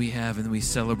faithfulness that we have and we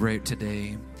celebrate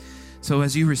today. So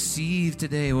as you receive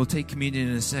today, we'll take communion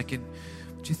in a second.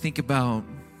 Would you think about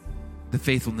the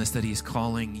faithfulness that he's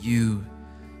calling you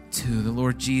to? The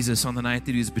Lord Jesus, on the night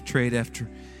that he was betrayed, after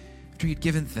he'd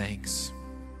given thanks.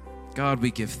 God,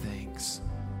 we give thanks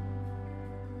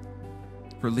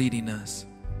for leading us,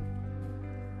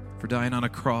 for dying on a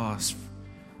cross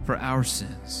for our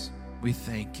sins. We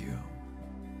thank you.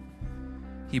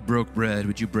 He broke bread.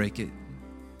 Would you break it?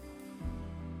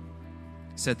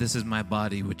 He said, this is my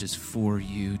body, which is for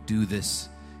you. Do this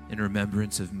in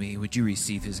remembrance of me. Would you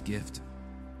receive his gift?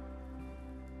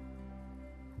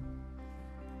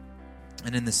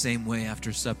 And in the same way,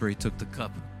 after supper, he took the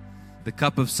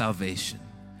cup of salvation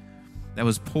that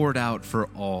was poured out for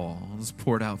all. It was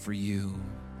poured out for you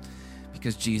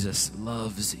because Jesus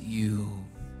loves you.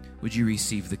 Would you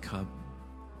receive the cup?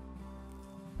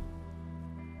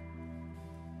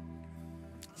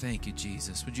 Thank you,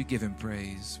 Jesus. Would you give him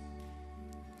praise?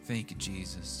 Thank you,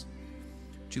 Jesus.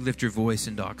 Would you lift your voice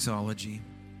in doxology?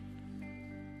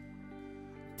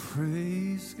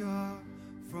 Praise God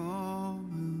from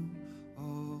whom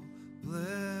all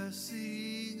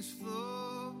blessings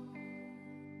flow.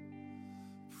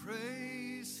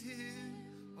 Praise him,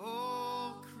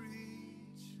 all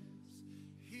creatures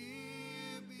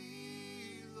here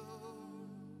below.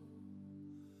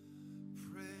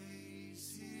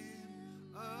 Praise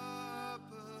him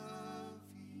above,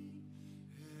 ye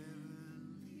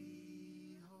heavenly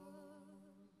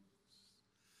hosts.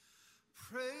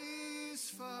 Praise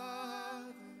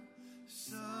Father,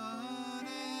 Son,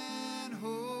 and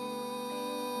Holy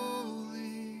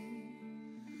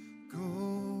Ghost.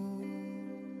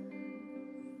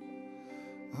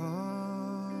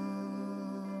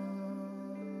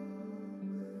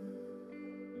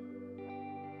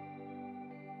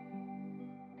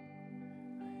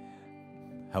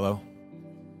 Hello.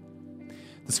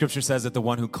 The scripture says that the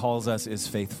one who calls us is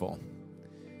faithful,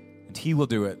 and he will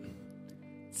do it.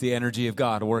 It's the energy of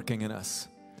God working in us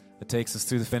that takes us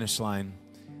through the finish line.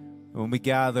 When we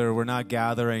gather, we're not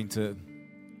gathering to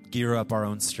gear up our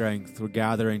own strength. We're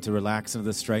gathering to relax into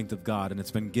the strength of God, and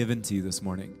it's been given to you this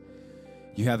morning.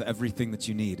 You have everything that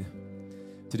you need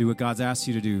to do what God's asked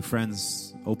you to do.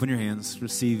 Friends, open your hands,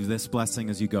 receive this blessing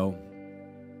as you go.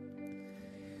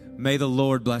 May the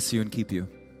Lord bless you and keep you.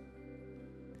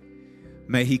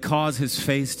 May he cause his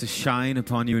face to shine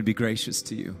upon you and be gracious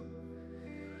to you.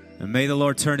 And may the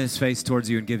Lord turn his face towards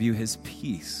you and give you his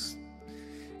peace.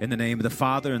 In the name of the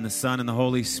Father, and the Son, and the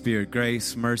Holy Spirit,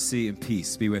 grace, mercy, and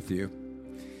peace be with you.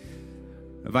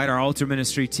 Invite our altar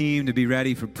ministry team to be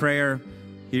ready for prayer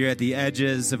here at the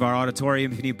edges of our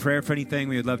auditorium. If you need prayer for anything,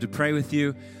 we would love to pray with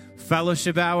you.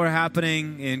 Fellowship hour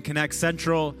happening in Connect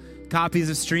Central. Copies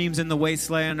of Streams in the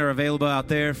Wasteland are available out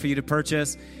there for you to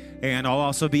purchase. And I'll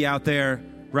also be out there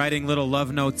writing little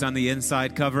love notes on the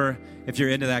inside cover if you're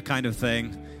into that kind of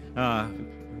thing.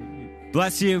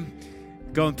 Bless you.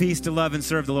 Go in peace to love and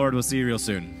serve the Lord. We'll see you real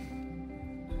soon.